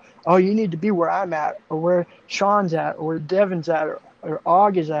telling people, oh, you need to be where I'm at, or where Sean's at, or where Devin's at, or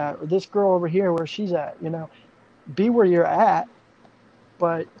Og is at, or this girl over here where she's at. Be where you're at,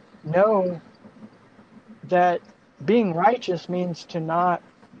 but know that being righteous means to not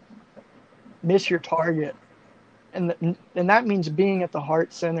miss your target, and that means being at the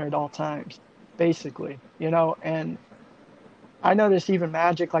heart center at all times, basically, and I noticed even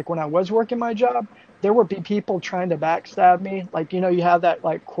magic, like when I was working my job, there would be people trying to backstab me. Like, you have that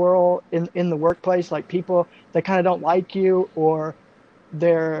like quarrel in the workplace, like people that kind of don't like you, or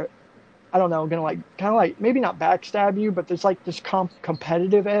they're, I don't know, gonna like kind of like maybe not backstab you, but there's like this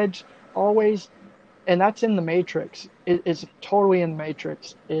competitive edge always, and that's in the Matrix. It's totally in the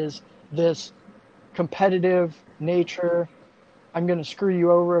Matrix. Is this competitive nature? I'm gonna screw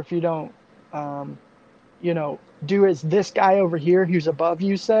you over if you don't, do as this guy over here who's above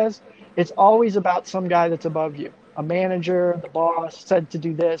you says. It's always about some guy that's above you. A manager, the boss said to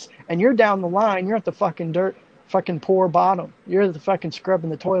do this, and you're down the line. You're at the fucking dirt, fucking poor bottom. You're the fucking scrubbing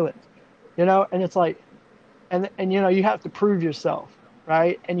the toilet, and it's like, and you have to prove yourself,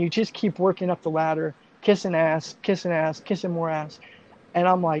 right? And you just keep working up the ladder, kissing ass, kissing more ass. And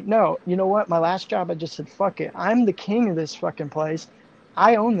I'm like, no, you know what? My last job, I just said, fuck it. I'm the king of this fucking place.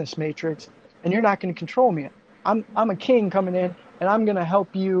 I own this Matrix, and you're not going to control me. I'm a king coming in, and I'm going to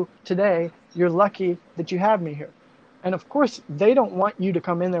help you today. You're lucky that you have me here. And of course, they don't want you to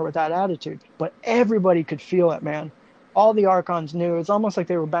come in there with that attitude, but everybody could feel it, man. All the Archons knew. It's almost like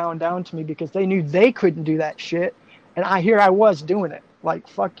they were bowing down to me because they knew they couldn't do that shit. And I was doing it. Like,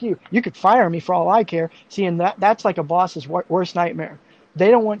 fuck you. You could fire me for all I care. Seeing that's like a boss's worst nightmare.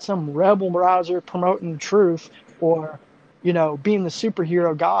 They don't want some rebel rouser promoting truth or, being the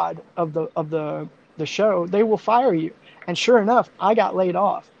superhero god of the show. They will fire you. And sure enough, I got laid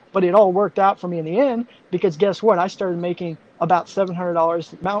off. But it all worked out for me in the end because guess what? I started making about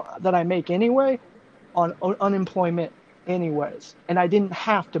 $700 amount that I make anyway on unemployment anyways. And I didn't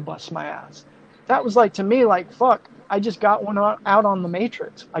have to bust my ass. That was like, to me, like, fuck, I just got one out on the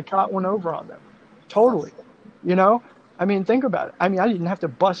Matrix. I got one over on them. Totally. I mean, think about it. I mean, I didn't have to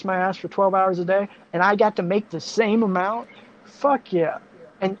bust my ass for 12 hours a day, and I got to make the same amount. Fuck yeah.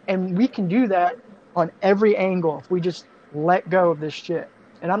 And we can do that on every angle if we just let go of this shit.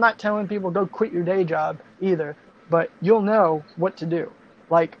 And I'm not telling people go quit your day job either, but you'll know what to do.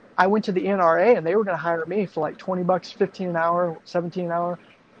 Like, I went to the NRA, and they were going to hire me for like $20, 15 an hour, 17 an hour.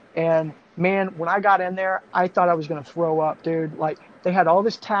 And man, when I got in there, I thought I was going to throw up, dude. Like, they had all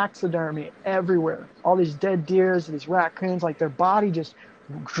this taxidermy everywhere, all these dead deers, these raccoons, like their body just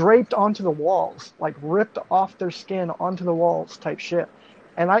draped onto the walls, like ripped off their skin onto the walls type shit.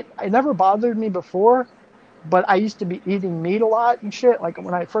 And it never bothered me before, but I used to be eating meat a lot and shit. Like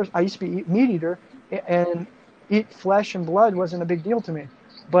when I used to be meat eater, and eat flesh and blood wasn't a big deal to me.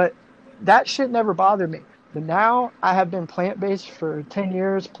 But that shit never bothered me. But now I have been plant-based for 10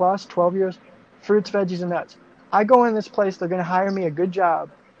 years plus, 12 years, fruits, veggies, and nuts. I go in this place, they're going to hire me a good job,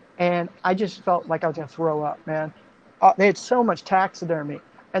 and I just felt like I was going to throw up, man. They had so much taxidermy.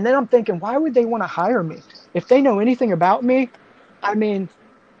 And then I'm thinking, why would they want to hire me? If they know anything about me, I mean,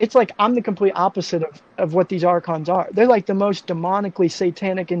 it's like I'm the complete opposite of what these Archons are. They're like the most demonically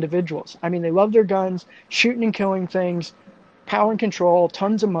satanic individuals. I mean, they love their guns, shooting and killing things, power and control,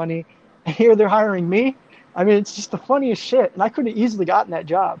 tons of money. And here they're hiring me. I mean, it's just the funniest shit. And I could have easily gotten that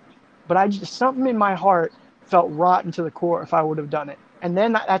job. But something in my heart felt rotten to the core if I would have done it. And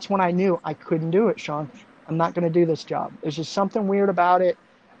then that's when I knew I couldn't do it, Sean. I'm not going to do this job. There's just something weird about it.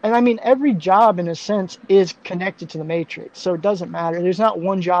 And I mean, every job in a sense is connected to the Matrix. So it doesn't matter. There's not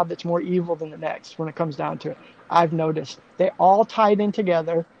one job that's more evil than the next when it comes down to it. I've noticed. They all tied in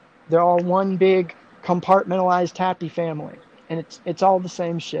together. They're all one big compartmentalized happy family. And it's all the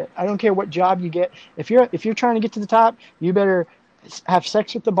same shit. I don't care what job you get. If you're trying to get to the top, you better have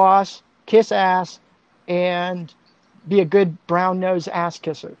sex with the boss, kiss ass, and be a good brown-nosed ass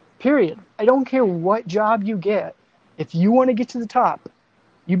kisser. Period. I don't care what job you get. If you want to get to the top,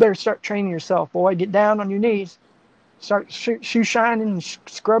 you better start training yourself. Boy, get down on your knees. Start shoe shining and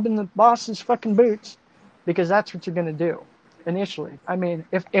scrubbing the boss's fucking boots, because that's what you're going to do initially. I mean,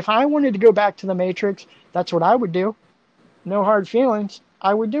 if I wanted to go back to the Matrix, that's what I would do. No hard feelings.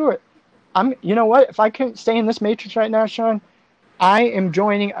 I would do it. You know what? If I couldn't stay in this Matrix right now, Sean, I am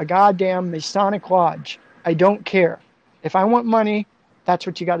joining a goddamn Masonic lodge. I don't care. If I want money, that's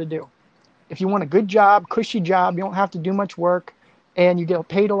what you got to do. If you want a good job, cushy job, you don't have to do much work, and you get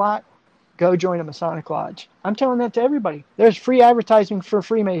paid a lot, go join a Masonic lodge. I'm telling that to everybody. There's free advertising for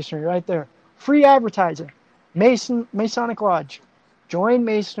Freemasonry right there. Free advertising. Masonic lodge. Join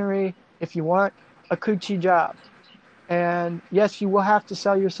Masonry if you want a coochie job. And yes, you will have to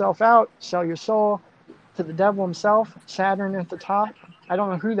sell yourself out, sell your soul to the devil himself, Saturn at the top. I don't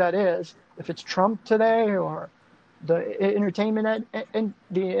know who that is. If it's Trump today or the entertainment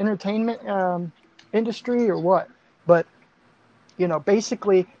industry or what. But you know,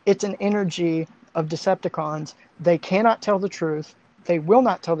 basically, it's an energy of Decepticons. They cannot tell the truth. They will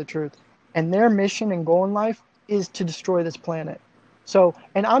not tell the truth. And their mission and goal in life is to destroy this planet. So,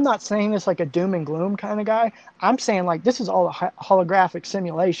 and I'm not saying this like a doom and gloom kind of guy. I'm saying like this is all a holographic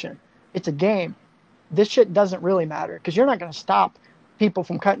simulation. It's a game. This shit doesn't really matter because you're not going to stop people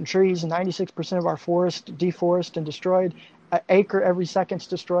from cutting trees. 96% of our forest deforested and destroyed. An acre every second's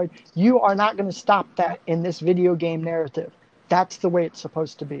destroyed. You are not going to stop that in this video game narrative. That's the way it's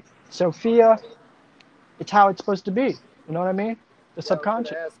supposed to be. Sophia, it's how it's supposed to be. You know what I mean? The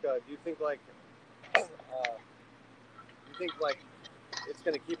subconscious. I was gonna ask, do you think like it's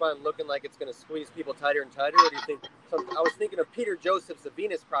going to keep on looking like it's going to squeeze people tighter and tighter, or do you think? I was thinking of Peter Joseph's The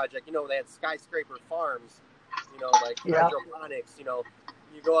Venus Project. You know, they had skyscraper farms. You know, like hydroponics. You know,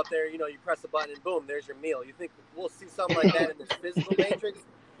 you go up there. You know, you press a button and boom, there's your meal. You think we'll see something like that in this physical matrix?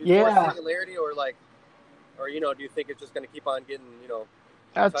 More singularity, or like. Or, you know, do you think it's just going to keep on getting, you know,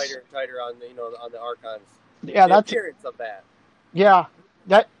 tighter and tighter on the, you know, on the archons? Yeah, the appearance of that. Yeah,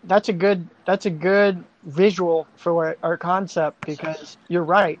 that's a good visual for our concept, because you're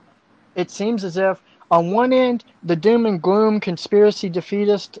right. It seems as if on one end, the doom and gloom conspiracy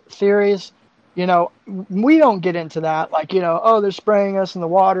defeatist theories, you know, we don't get into that. Like, you know, oh, they're spraying us in the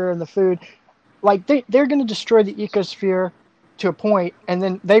water and the food. Like they're going to destroy the ecosphere to a point, and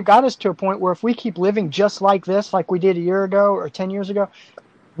then they've got us to a point where if we keep living just like this, like we did a year ago or 10 years ago,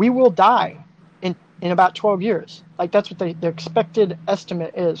 we will die in about 12 years. Like that's what the expected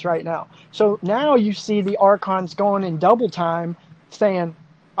estimate is right now. So now you see the archons going in double time saying,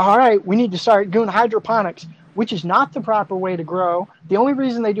 all right, we need to start doing hydroponics, which is not the proper way to grow. The only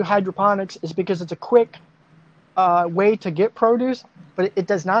reason they do hydroponics is because it's a quick way to get produce, but it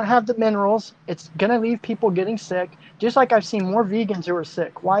does not have the minerals. It's going to leave people getting sick. Just like I've seen more vegans who are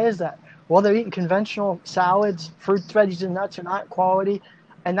sick. Why is that? Well, they're eating conventional salads, fruits, veggies, and nuts are not quality.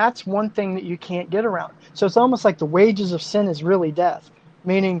 And that's one thing that you can't get around. So it's almost like the wages of sin is really death.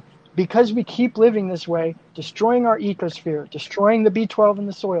 Meaning, because we keep living this way, destroying our ecosphere, destroying the B12 in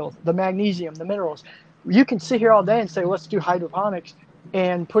the soil, the magnesium, the minerals. You can sit here all day and say, let's do hydroponics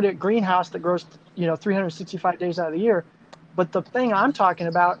and put a greenhouse that grows, you know, 365 days out of the year. But the thing I'm talking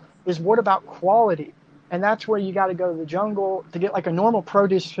about is, what about quality? And that's where you got to go to the jungle to get like a normal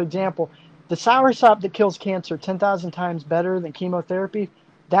produce. For example, the soursop that kills cancer 10,000 times better than chemotherapy,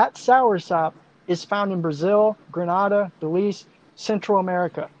 that soursop is found in Brazil, Grenada, Belize, Central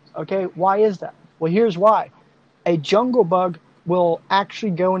America. Okay, why is that? Well, here's why. A jungle bug will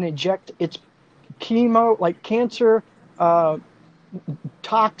actually go and inject its cancer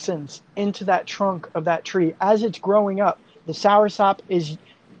toxins into that trunk of that tree as it's growing up. The soursop is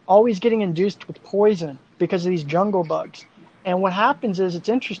always getting induced with poison because of these jungle bugs. And what happens is, it's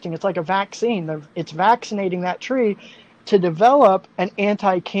interesting. It's like a vaccine. It's vaccinating that tree to develop an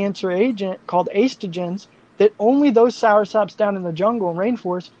anti-cancer agent called estrogens that only those soursops down in the jungle and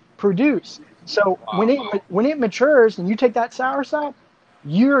rainforest produce. So when it matures and you take that soursop,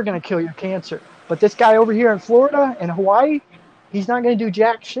 you're going to kill your cancer. But this guy over here in Florida and Hawaii, he's not going to do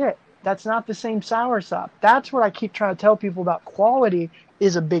jack shit. That's not the same soursop. That's what I keep trying to tell people about. Quality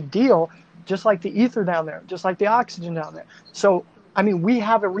is a big deal, just like the ether down there, just like the oxygen down there. So, I mean, we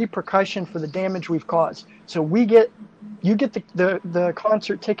have a repercussion for the damage we've caused. So you get the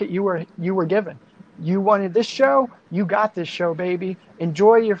concert ticket you were given. You wanted this show, you got this show, baby.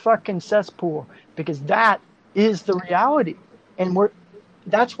 Enjoy your fucking cesspool, because that is the reality. And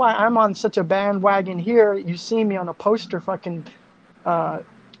that's why I'm on such a bandwagon here. You see me on a poster fucking,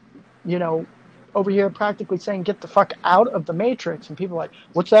 over here practically saying, get the fuck out of the Matrix. And people are like,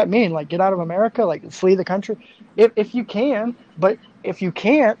 what's that mean? Like, get out of America? Like, flee the country? If you can, but if you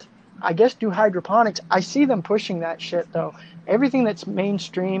can't, I guess, do hydroponics. I see them pushing that shit, though. Everything that's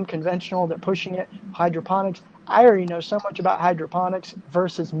mainstream, conventional, they're pushing it. Hydroponics. I already know so much about hydroponics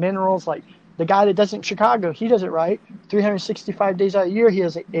versus minerals. Like the guy that does it in Chicago, he does it right. 365 days out of the year, he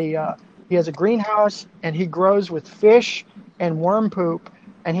has he has a greenhouse, and he grows with fish and worm poop,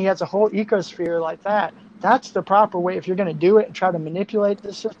 and he has a whole ecosphere like that. That's the proper way. If you're going to do it and try to manipulate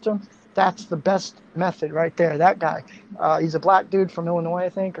the system, that's the best method right there. That guy, he's a black dude from Illinois, I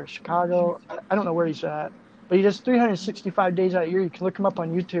think, or Chicago. I don't know where he's at, but he does 365 days out of the year. You can look him up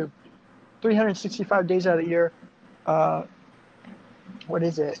on YouTube. 365 days out of the year. What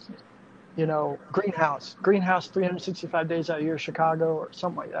is it? Greenhouse 365 days out of the year, Chicago or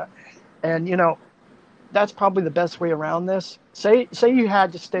something like that. And that's probably the best way around this. Say you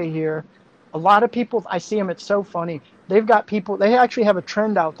had to stay here. A lot of people, I see them, it's so funny. They've got people, they actually have a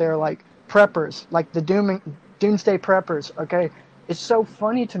trend out there like preppers, like the doomsday preppers, okay? It's so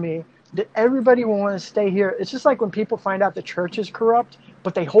funny to me that everybody will want to stay here. It's just like when people find out the church is corrupt,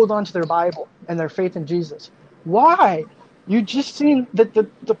 but they hold on to their Bible and their faith in Jesus. Why? You just seen that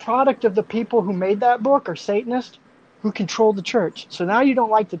the product of the people who made that book are Satanists who control the church. So now you don't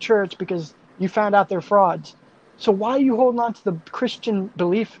like the church because you found out they're frauds. So why are you holding on to the Christian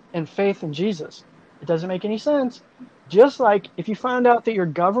belief and faith in Jesus? It doesn't make any sense. Just like if you found out that your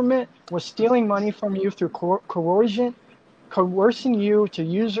government was stealing money from you through coercion, coercing you to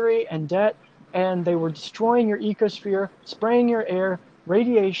usury and debt, and they were destroying your ecosphere, spraying your air,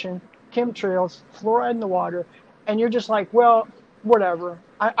 radiation, chemtrails, fluoride in the water, and you're just like, well, whatever.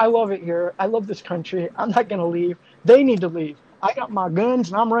 I love it here. I love this country. I'm not going to leave. They need to leave. I got my guns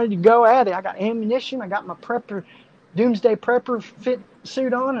and I'm ready to go at it. I got ammunition. I got my doomsday prepper fit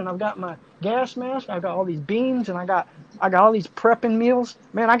suit on, and I've got my gas mask. I've got all these beans, and I got all these prepping meals.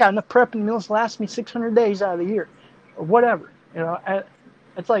 Man, I got enough prepping meals to last me 600 days out of the year, or whatever.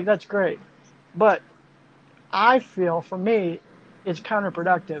 It's like, that's great. But I feel, for me, it's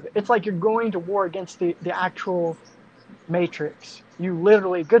counterproductive. It's like you're going to war against the actual matrix. You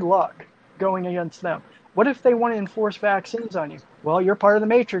literally, good luck going against them. What if they want to enforce vaccines on you? Well, you're part of the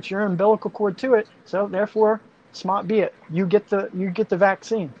matrix. You're umbilical cord to it. So therefore, smart be it. You get the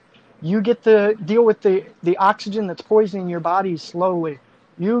vaccine. You get to deal with the oxygen that's poisoning your body slowly.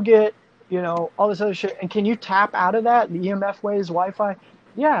 You get, all this other shit. And can you tap out of that? The EMF waves, Wi-Fi?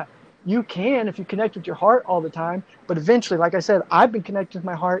 Yeah, you can if you connect with your heart all the time. But eventually, like I said, I've been connected with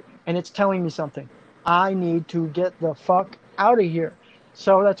my heart, and it's telling me something. I need to get the fuck out of here.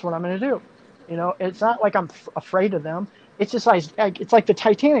 So that's what I'm going to do. It's not like I'm afraid of them. It's just like the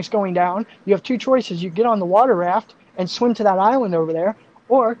Titanic's going down. You have two choices. You get on the water raft and swim to that island over there,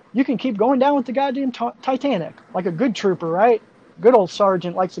 or you can keep going down with the goddamn Titanic, like a good trooper, right? Good old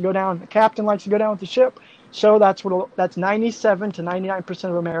sergeant likes to go down. The captain likes to go down with the ship. So that's 97 to 99%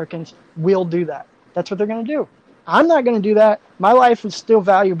 of Americans will do that. That's what they're going to do. I'm not going to do that. My life is still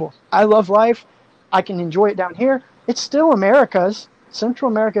valuable. I love life. I can enjoy it down here. It's still America's. Central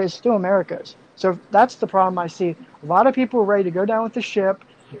America is still America's. So that's the problem I see. A lot of people are ready to go down with the ship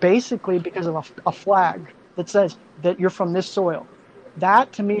basically because of a flag that says that you're from this soil.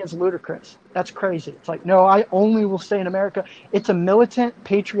 That, to me, is ludicrous. That's crazy. It's like, no, I only will stay in America. It's a militant,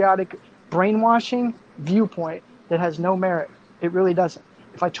 patriotic, brainwashing viewpoint that has no merit. It really doesn't.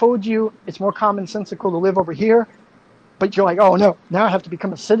 If I told you it's more commonsensical to live over here, but you're like, oh, no, now I have to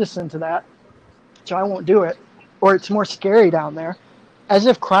become a citizen to that, so I won't do it. Or it's more scary down there, as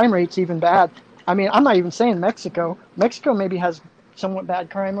if crime rate's even bad. I mean, I'm not even saying Mexico. Mexico maybe has somewhat bad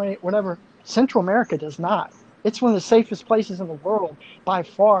crime rate, whatever. Central America does not. It's one of the safest places in the world by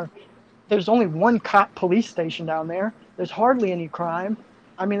far. There's only one cop police station down there. There's hardly any crime.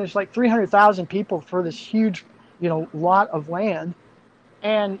 I mean, there's like 300,000 people for this huge, lot of land.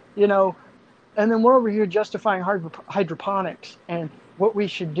 And, and then we're over here justifying hydroponics and what we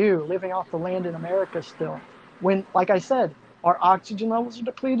should do, living off the land in America still. When, like I said, our oxygen levels are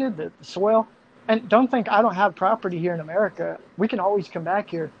depleted, the soil. And don't think I don't have property here in America. We can always come back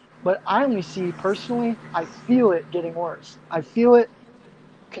here. But I only see, personally, I feel it getting worse. I feel it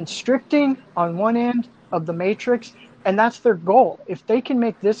constricting on one end of the matrix, and that's their goal. If they can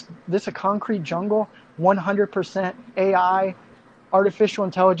make this a concrete jungle, 100% AI, artificial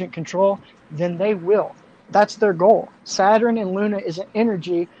intelligent control, then they will. That's their goal. Saturn and Luna is an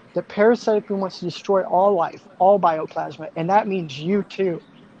energy that parasitically wants to destroy all life, all bioplasma, and that means you too.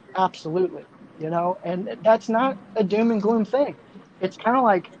 Absolutely. And that's not a doom and gloom thing. It's kind of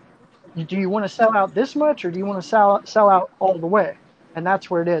like, do you want to sell out this much, or do you want to sell out all the way? And that's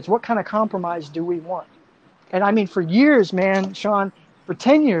where it is. What kind of compromise do we want? And I mean, for years, man, Sean, for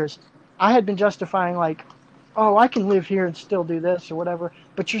 10 years, I had been justifying, like, oh, I can live here and still do this or whatever,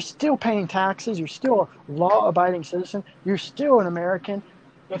 but you're still paying taxes. You're still a law-abiding citizen. You're still an American.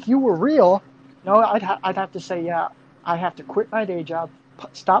 If you were real, no, I'd have to say, yeah, I have to quit my day job,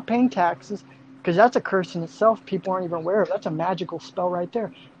 stop paying taxes, because that's a curse in itself. People aren't even aware of. That's a magical spell right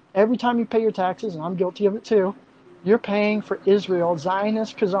there. Every time you pay your taxes, and I'm guilty of it too, you're paying for Israel,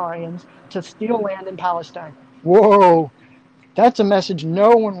 Zionist Khazarians, to steal land in Palestine. Whoa, that's a message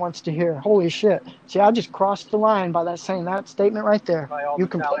no one wants to hear. Holy shit. See, I just crossed the line by that saying that statement right there. Probably all You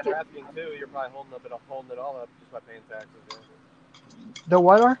the child completely. trafficking too. You're probably holding it all up just by paying taxes. Yeah. The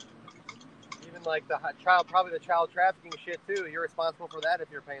what are? Even like probably the child trafficking shit too. You're responsible for that if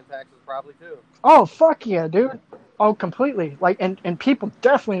you're paying taxes, probably too. Oh, fuck yeah, dude. Oh, completely. Like, and people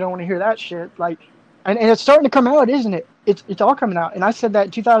definitely don't want to hear that shit. Like, and it's starting to come out, isn't it? It's all coming out. And I said that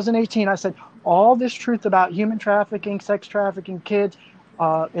in 2018. I said all this truth about human trafficking, sex trafficking, kids,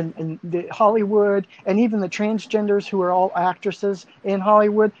 and the Hollywood, and even the transgenders who are all actresses in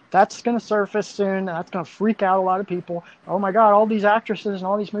Hollywood. That's going to surface soon. And that's going to freak out a lot of people. Oh my God, all these actresses and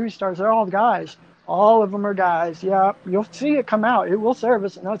all these movie stars, they're all guys. All of them are guys. Yeah, you'll see it come out. It will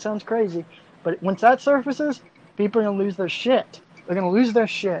surface. I know it sounds crazy. But once that surfaces, people are going to lose their shit. They're going to lose their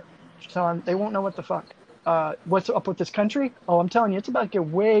shit. So they won't know what the fuck. What's up with this country? Oh, I'm telling you, it's about to get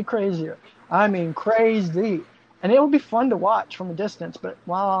way crazier. I mean, crazy. And it will be fun to watch from a distance. But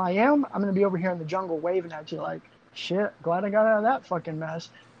while I'm going to be over here in the jungle waving at you like, shit, glad I got out of that fucking mess.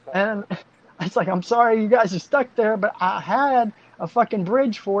 And it's like, I'm sorry you guys are stuck there, but I had a fucking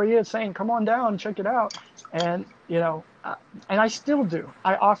bridge for you saying, come on down, check it out. And, and I still do.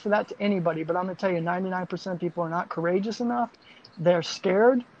 I offer that to anybody, but I'm going to tell you 99% of people are not courageous enough. They're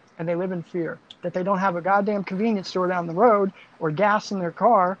scared and they live in fear that they don't have a goddamn convenience store down the road or gas in their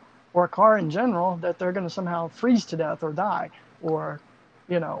car or a car in general, that they're going to somehow freeze to death or die or,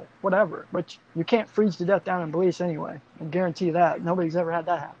 whatever. But you can't freeze to death down in Belize anyway. I guarantee you that. Nobody's ever had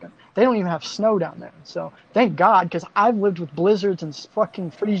that happen. They don't even have snow down there. So thank God, because I've lived with blizzards and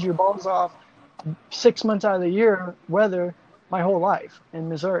fucking freeze your balls off 6 months out of the year weather my whole life in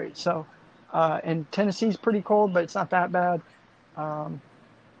Missouri. So, and Tennessee's pretty cold, but it's not that bad.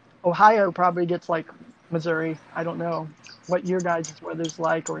 Ohio probably gets like Missouri. I don't know what your guys' weather's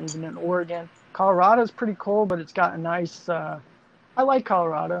like, or even in Oregon. Colorado's pretty cold, but it's got a nice, I like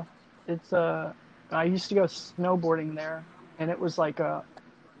Colorado. It's, I used to go snowboarding there, and it was like a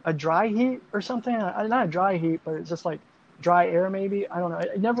dry heat or something. Not a dry heat, but it's just like dry air maybe. I don't know.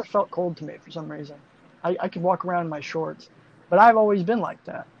 It never felt cold to me for some reason. I could walk around in my shorts. But I've always been like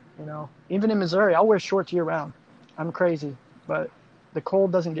that, Even in Missouri, I'll wear shorts year round. I'm crazy. But the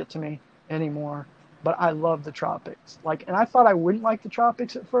cold doesn't get to me anymore. But I love the tropics. And I thought I wouldn't like the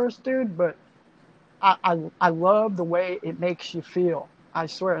tropics at first, dude, but I love the way it makes you feel. I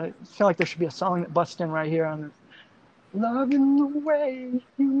swear, I feel like there should be a song that busts in right here on this. Loving the way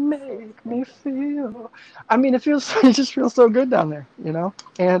you make me feel. I mean, it just feels so good down there,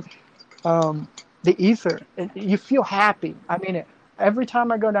 And the ether, you feel happy. I mean, every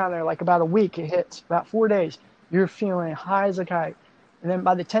time I go down there, like about a week, it hits about 4 days. You're feeling high as a kite, and then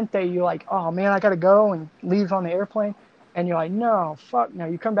by the 10th day, you're like, oh man, I gotta go, and leave on the airplane. And you're like, no, fuck no.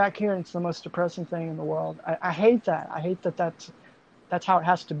 You come back here, and it's the most depressing thing in the world. I hate that. I hate that's how it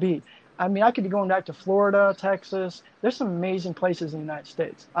has to be. I mean, I could be going back to Florida, Texas. There's some amazing places in the United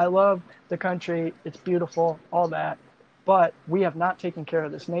States. I love the country. It's beautiful, all that. But we have not taken care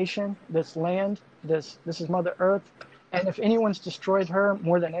of this nation, this land. This is Mother Earth. And if anyone's destroyed her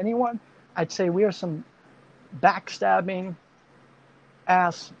more than anyone, I'd say we are some backstabbing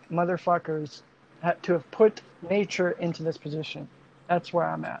ass motherfuckers to have put nature into this position. That's where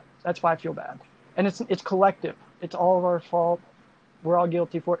I'm at. That's why I feel bad. And it's collective. It's all of our fault. We're all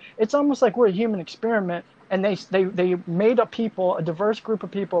guilty for it. It's almost like we're a human experiment, and they made up people, a diverse group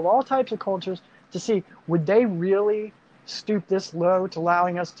of people of all types of cultures, to see, would they really stoop this low to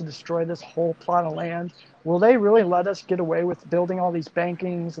allowing us to destroy this whole plot of land? Will they really let us get away with building all these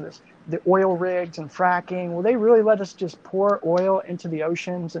bankings, the oil rigs and fracking? Will they really let us just pour oil into the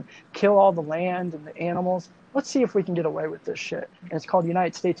oceans and kill all the land and the animals? Let's see if we can get away with this shit. And it's called the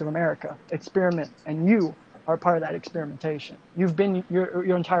United States of America. Experiment. And you are part of that experimentation. You've been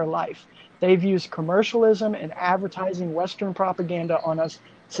your entire life. They've used commercialism and advertising Western propaganda on us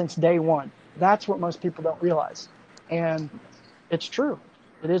since day one. That's what most people don't realize. And it's true.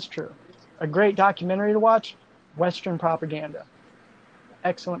 It is true. A great documentary to watch, Western Propaganda.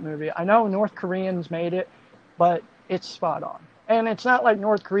 Excellent movie. I know North Koreans made it, but it's spot on. And it's not like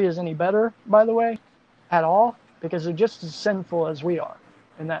North Korea is any better, by the way, at all, because they're just as sinful as we are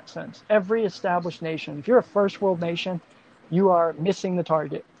in that sense. Every established nation, if you're a first world nation, you are missing the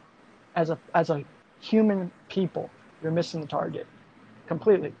target as a human people, you're missing the target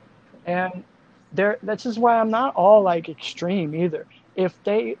completely. And that's just why I'm not all like extreme either. If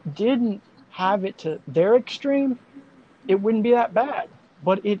they didn't have it to their extreme, it wouldn't be that bad.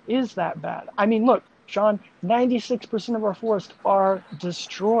 But it is that bad. I mean, look, Sean, 96% of our forests are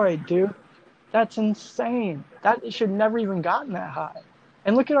destroyed, dude. That's insane. That should never even gotten that high.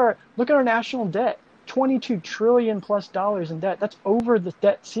 And look at our national debt. 22 trillion plus dollars in debt. That's over the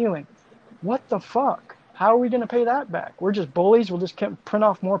debt ceiling. What the fuck? How are we going to pay that back? We're just bullies. We'll just print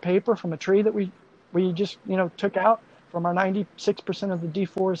off more paper from a tree that we just, took out from our 96% of the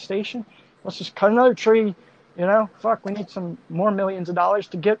deforestation. Let's just cut another tree. Fuck, we need some more millions of dollars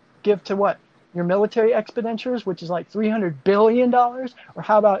to give to what? Your military expenditures, which is like $300 billion? Or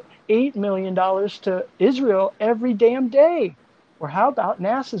how about $8 million to Israel every damn day? Or how about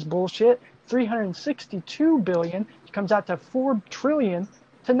NASA's bullshit, $362 billion, comes out to $4 trillion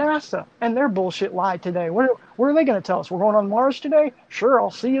to NASA, and their bullshit lie today. What are they going to tell us? We're going on Mars today? Sure,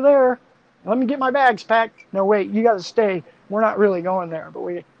 I'll see you there. Let me get my bags packed. No, wait, you got to stay. We're not really going there, but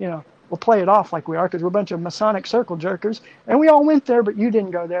we'll play it off like we are because we're a bunch of Masonic circle jerkers, and we all went there, but you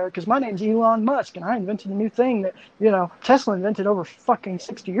didn't go there because my name's Elon Musk, and I invented a new thing that, Tesla invented over fucking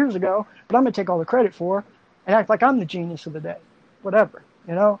 60 years ago, but I'm going to take all the credit for and act like I'm the genius of the day. Whatever,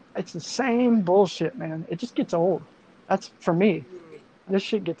 It's the same bullshit, man. It just gets old. That's for me. This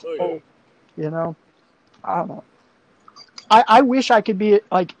shit gets old, I don't know. I wish I could be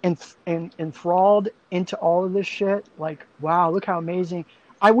like enthralled into all of this shit. Like, wow, look how amazing.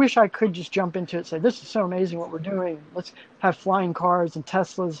 I wish I could just jump into it and say, this is so amazing what we're doing. Let's have flying cars and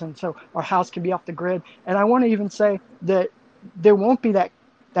Teslas, and so our house can be off the grid. And I want to even say that there won't be that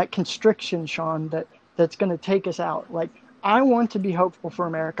constriction, Sean, that's going to take us out. Like, I want to be hopeful for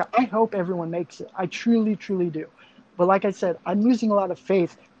America. I hope everyone makes it. I truly, truly do. But like I said, I'm losing a lot of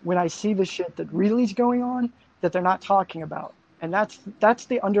faith when I see the shit that really is going on that they're not talking about. And that's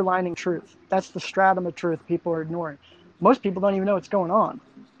the underlying truth. That's the stratum of truth people are ignoring. Most people don't even know what's going on.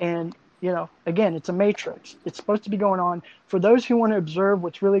 And, again, it's a matrix. It's supposed to be going on. For those who want to observe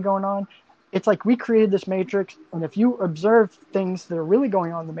what's really going on, it's like we created this matrix. And if you observe things that are really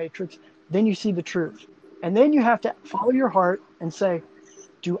going on in the matrix, then you see the truth. And then you have to follow your heart and say,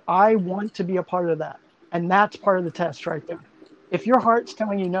 do I want to be a part of that? And that's part of the test right there. If your heart's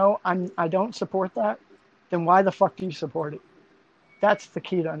telling you, no, I don't support that, then why the fuck do you support it? That's the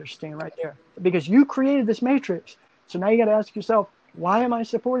key to understand right there. Because you created this matrix. So now you got to ask yourself, why am I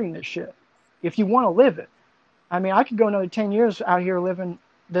supporting this shit? If you want to live it. I mean, I could go another 10 years out here living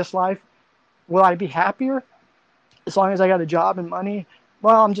this life. Will I be happier? As long as I got a job and money?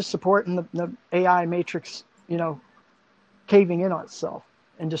 Well, I'm just supporting the AI matrix, caving in on itself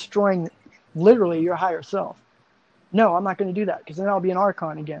and destroying literally your higher self. No, I'm not going to do that because then I'll be an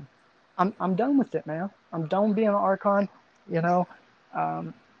archon again. I'm done with it, man. I'm done being an archon. Like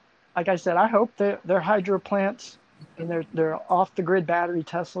I said, I hope that their hydro plants and their off the grid battery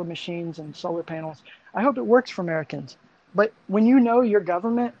Tesla machines and solar panels, I hope it works for Americans. But when your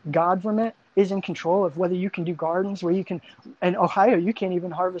government is in control of whether you can do gardens, where you can, in Ohio, you can't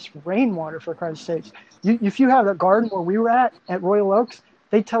even harvest rainwater, for Christ's sakes. If you have a garden where we were at Royal Oaks,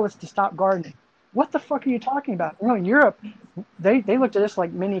 they tell us to stop gardening. What the fuck are you talking about? In Europe, they looked at us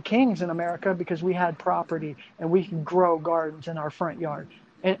like mini kings in America because we had property and we could grow gardens in our front yard.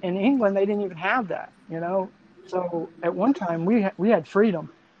 In England, they didn't even have that, So at one time, we had freedom.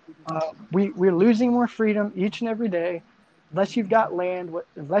 We're losing more freedom each and every day, unless you've got land,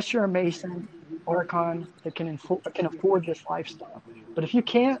 unless you're a Mason or a con that can afford this lifestyle. But if you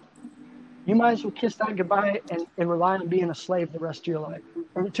can't, you might as well kiss that goodbye and rely on being a slave the rest of your life,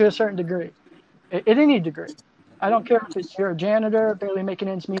 or to a certain degree. At any degree. I don't care if you're a janitor, barely making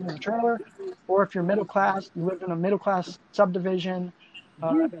ends meet in a trailer, or if you're middle class, you live in a middle class subdivision,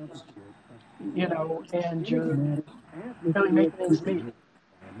 and you're barely making ends meet.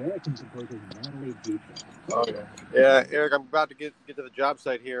 Oh, yeah, Eric, I'm about to get to the job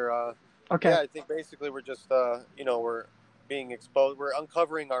site here. Okay. Yeah, I think basically we're just, we're being exposed. We're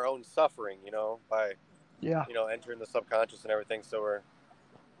uncovering our own suffering, by, entering the subconscious and everything. So we're,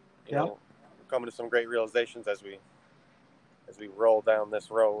 coming to some great realizations as we roll down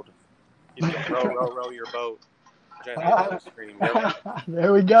this road. Row your boat.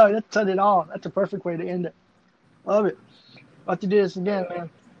 There we go. That said it all. That's a perfect way to end it. Love it. About to do this again, man.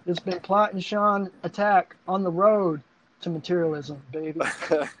 It's been Plot and Sean Attack on the road to materialism, baby.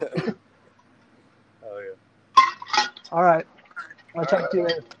 Oh yeah. All right. I'll talk to you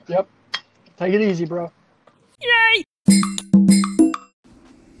later. Yep. Take it easy, bro. Yay!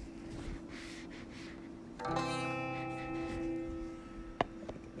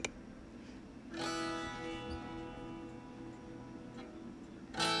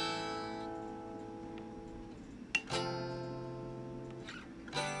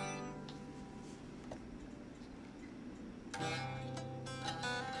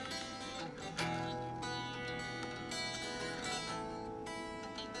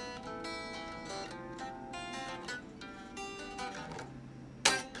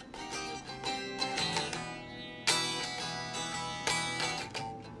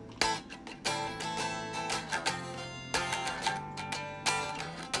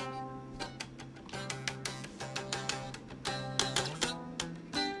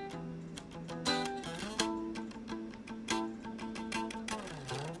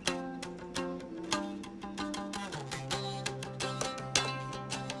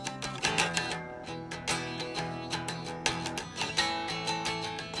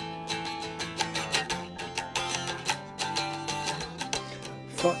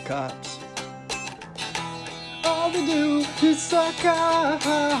 Fuck cops. All they do is suck up.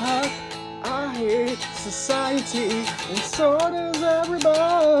 I hate society, and so does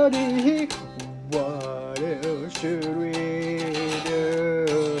everybody. What else should we do?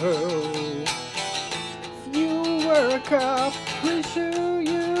 If you were a cop, we shoot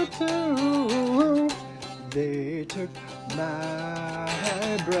you too. They took my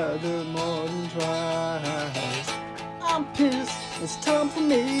brother more than twice. I'm pissed, it's time for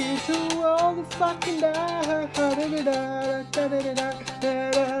me to roll the fucking die.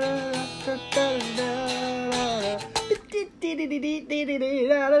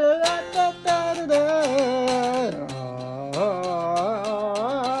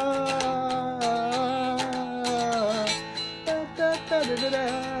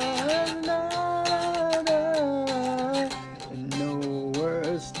 No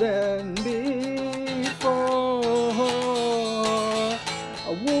worse than before. A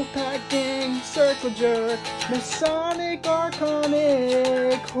Wolfpack gang, circle jerk, Masonic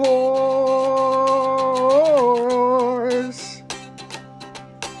Archonic horse.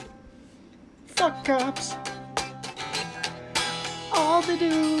 Fuck cops. All they do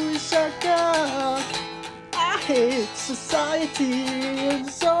is suck up. I hate society, and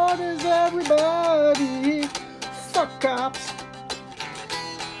so does everybody. Fuck cops.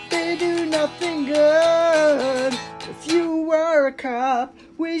 They do nothing good. If you were a cop,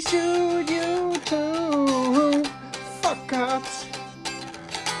 we shoot you too. Fuck cops.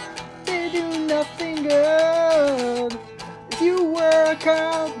 They do nothing good. If you were a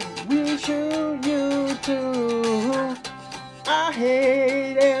cop, we shoot you too. I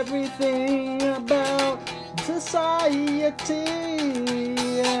hate everything about society, and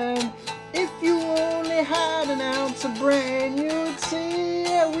if you only had an ounce of brain, you'd see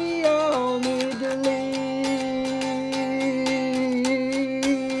we all need to leave.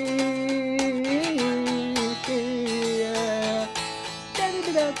 Yeah.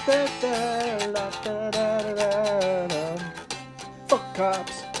 Fuck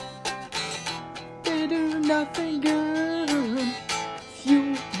cops. They do nothing good. If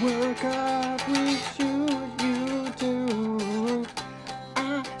you were a cop, we shoot you too.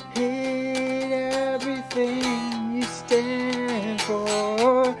 I hate everything you stand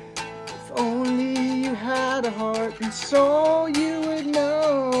for. If only you had a heart and soul, you would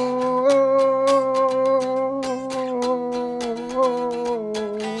know.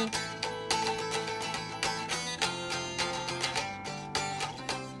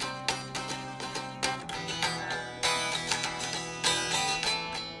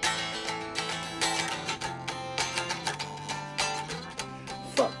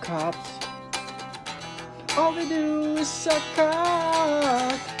 Fuck cops. All they do is suck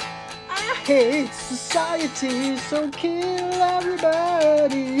up. I hate society, so kill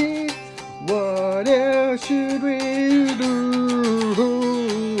everybody. What else should we do?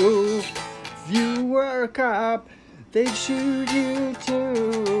 If you were a cop, they'd shoot you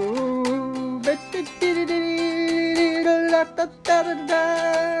too.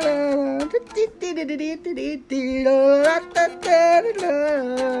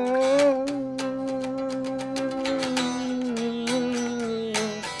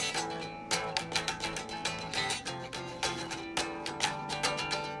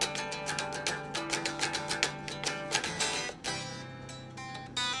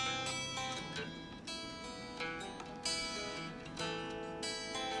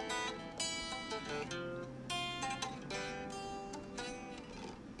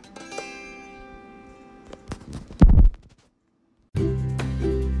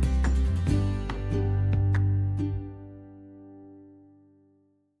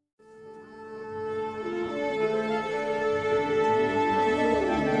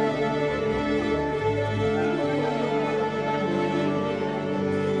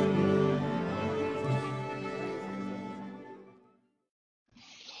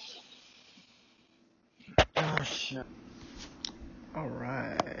 Oh shit. All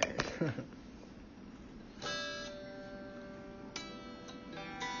right.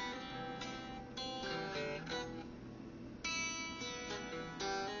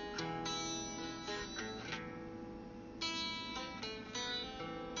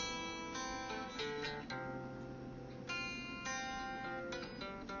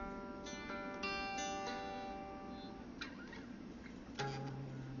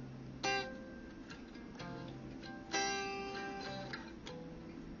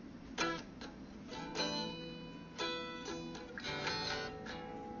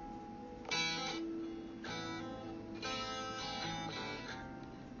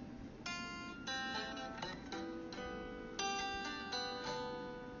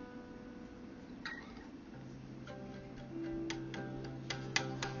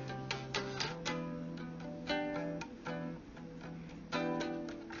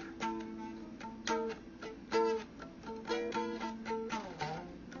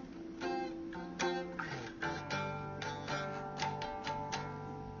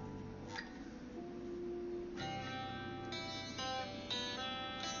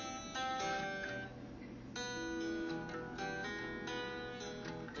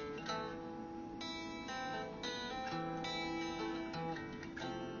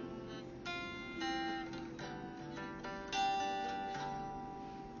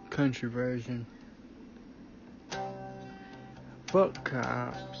 country version. Fuck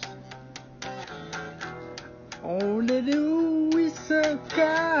cops. All they do is suck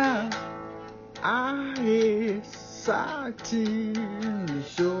cops. I hate society.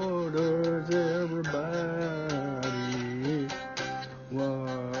 So does everybody.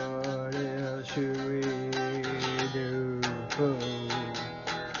 What else should we do?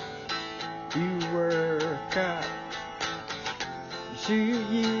 You were a cop. You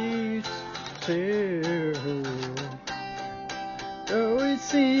used to. Though it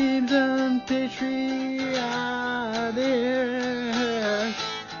seems unpatriotic,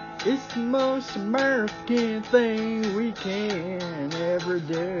 it's the most American thing we can ever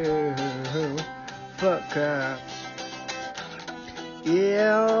do. Fuck cops.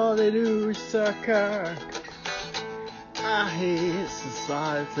 Yeah, all they do is suck cock. I hate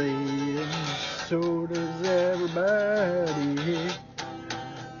society, and so does everybody.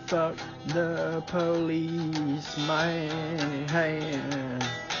 Fuck the policeman.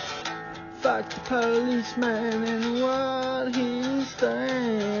 Fuck the policeman and what he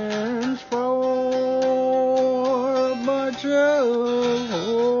stands for. A bunch of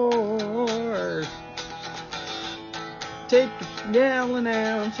whores. Take a gallon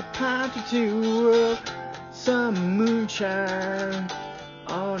ounce, a pint or two of some moonshine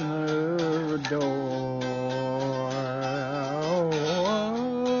on her door.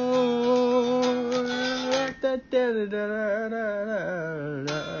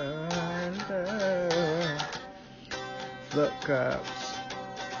 Fuck cops.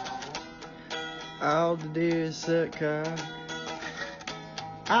 All they do is suck cock.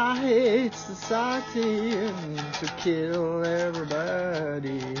 I hate society and to kill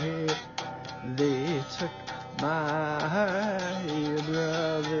everybody. They took my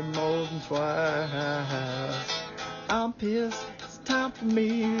brother more than twice. I'm pissed. It's time for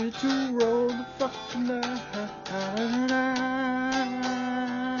me to roll the fucking dice.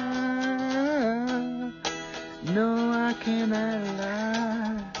 No, I cannot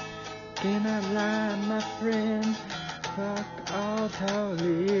lie. Cannot lie, my friend. Fuck all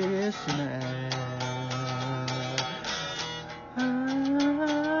policemen.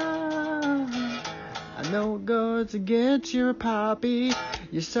 I know it goes against your poppy,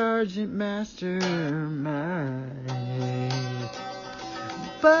 your sergeant mastermind.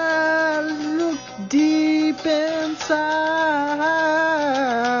 But look deep inside.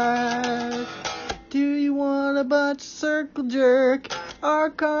 Do you want a bunch of circle jerk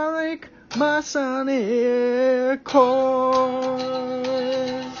or comic Masonic chords,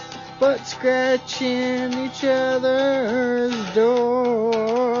 but scratching each other's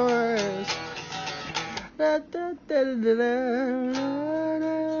doors? Da, da, da, da, da, da.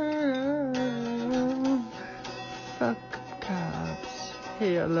 Fuck cops.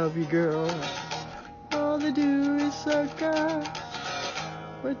 Hey, I love you, girl. All they do is suck up.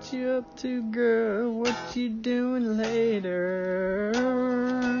 What you up to, girl? What you doing later?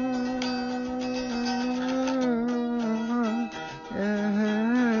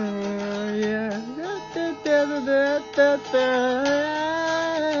 Yeah. Da, da, da, da, da, da.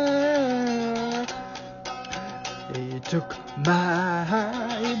 You took my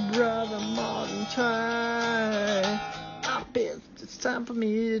brother more than twice. I'm pissed. It's time for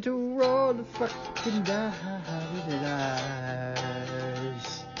me to roll the fucking dice.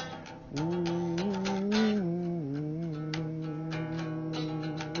 Ooh.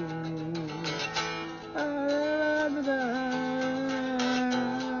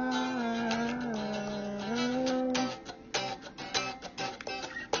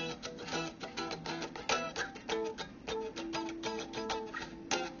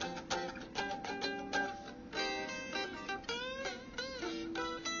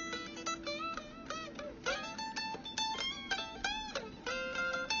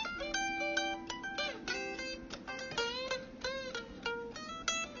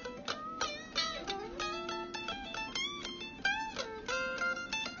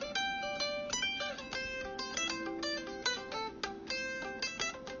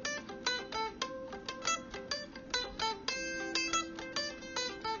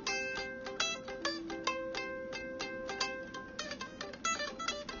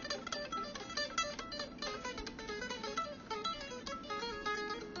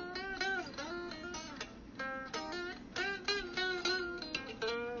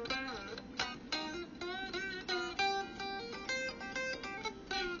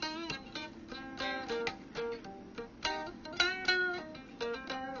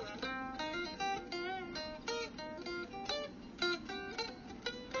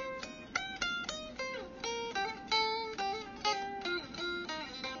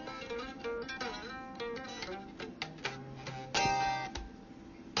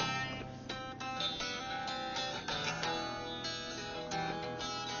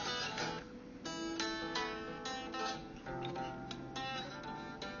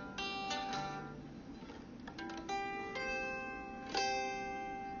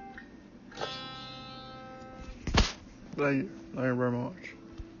 Thank you very much.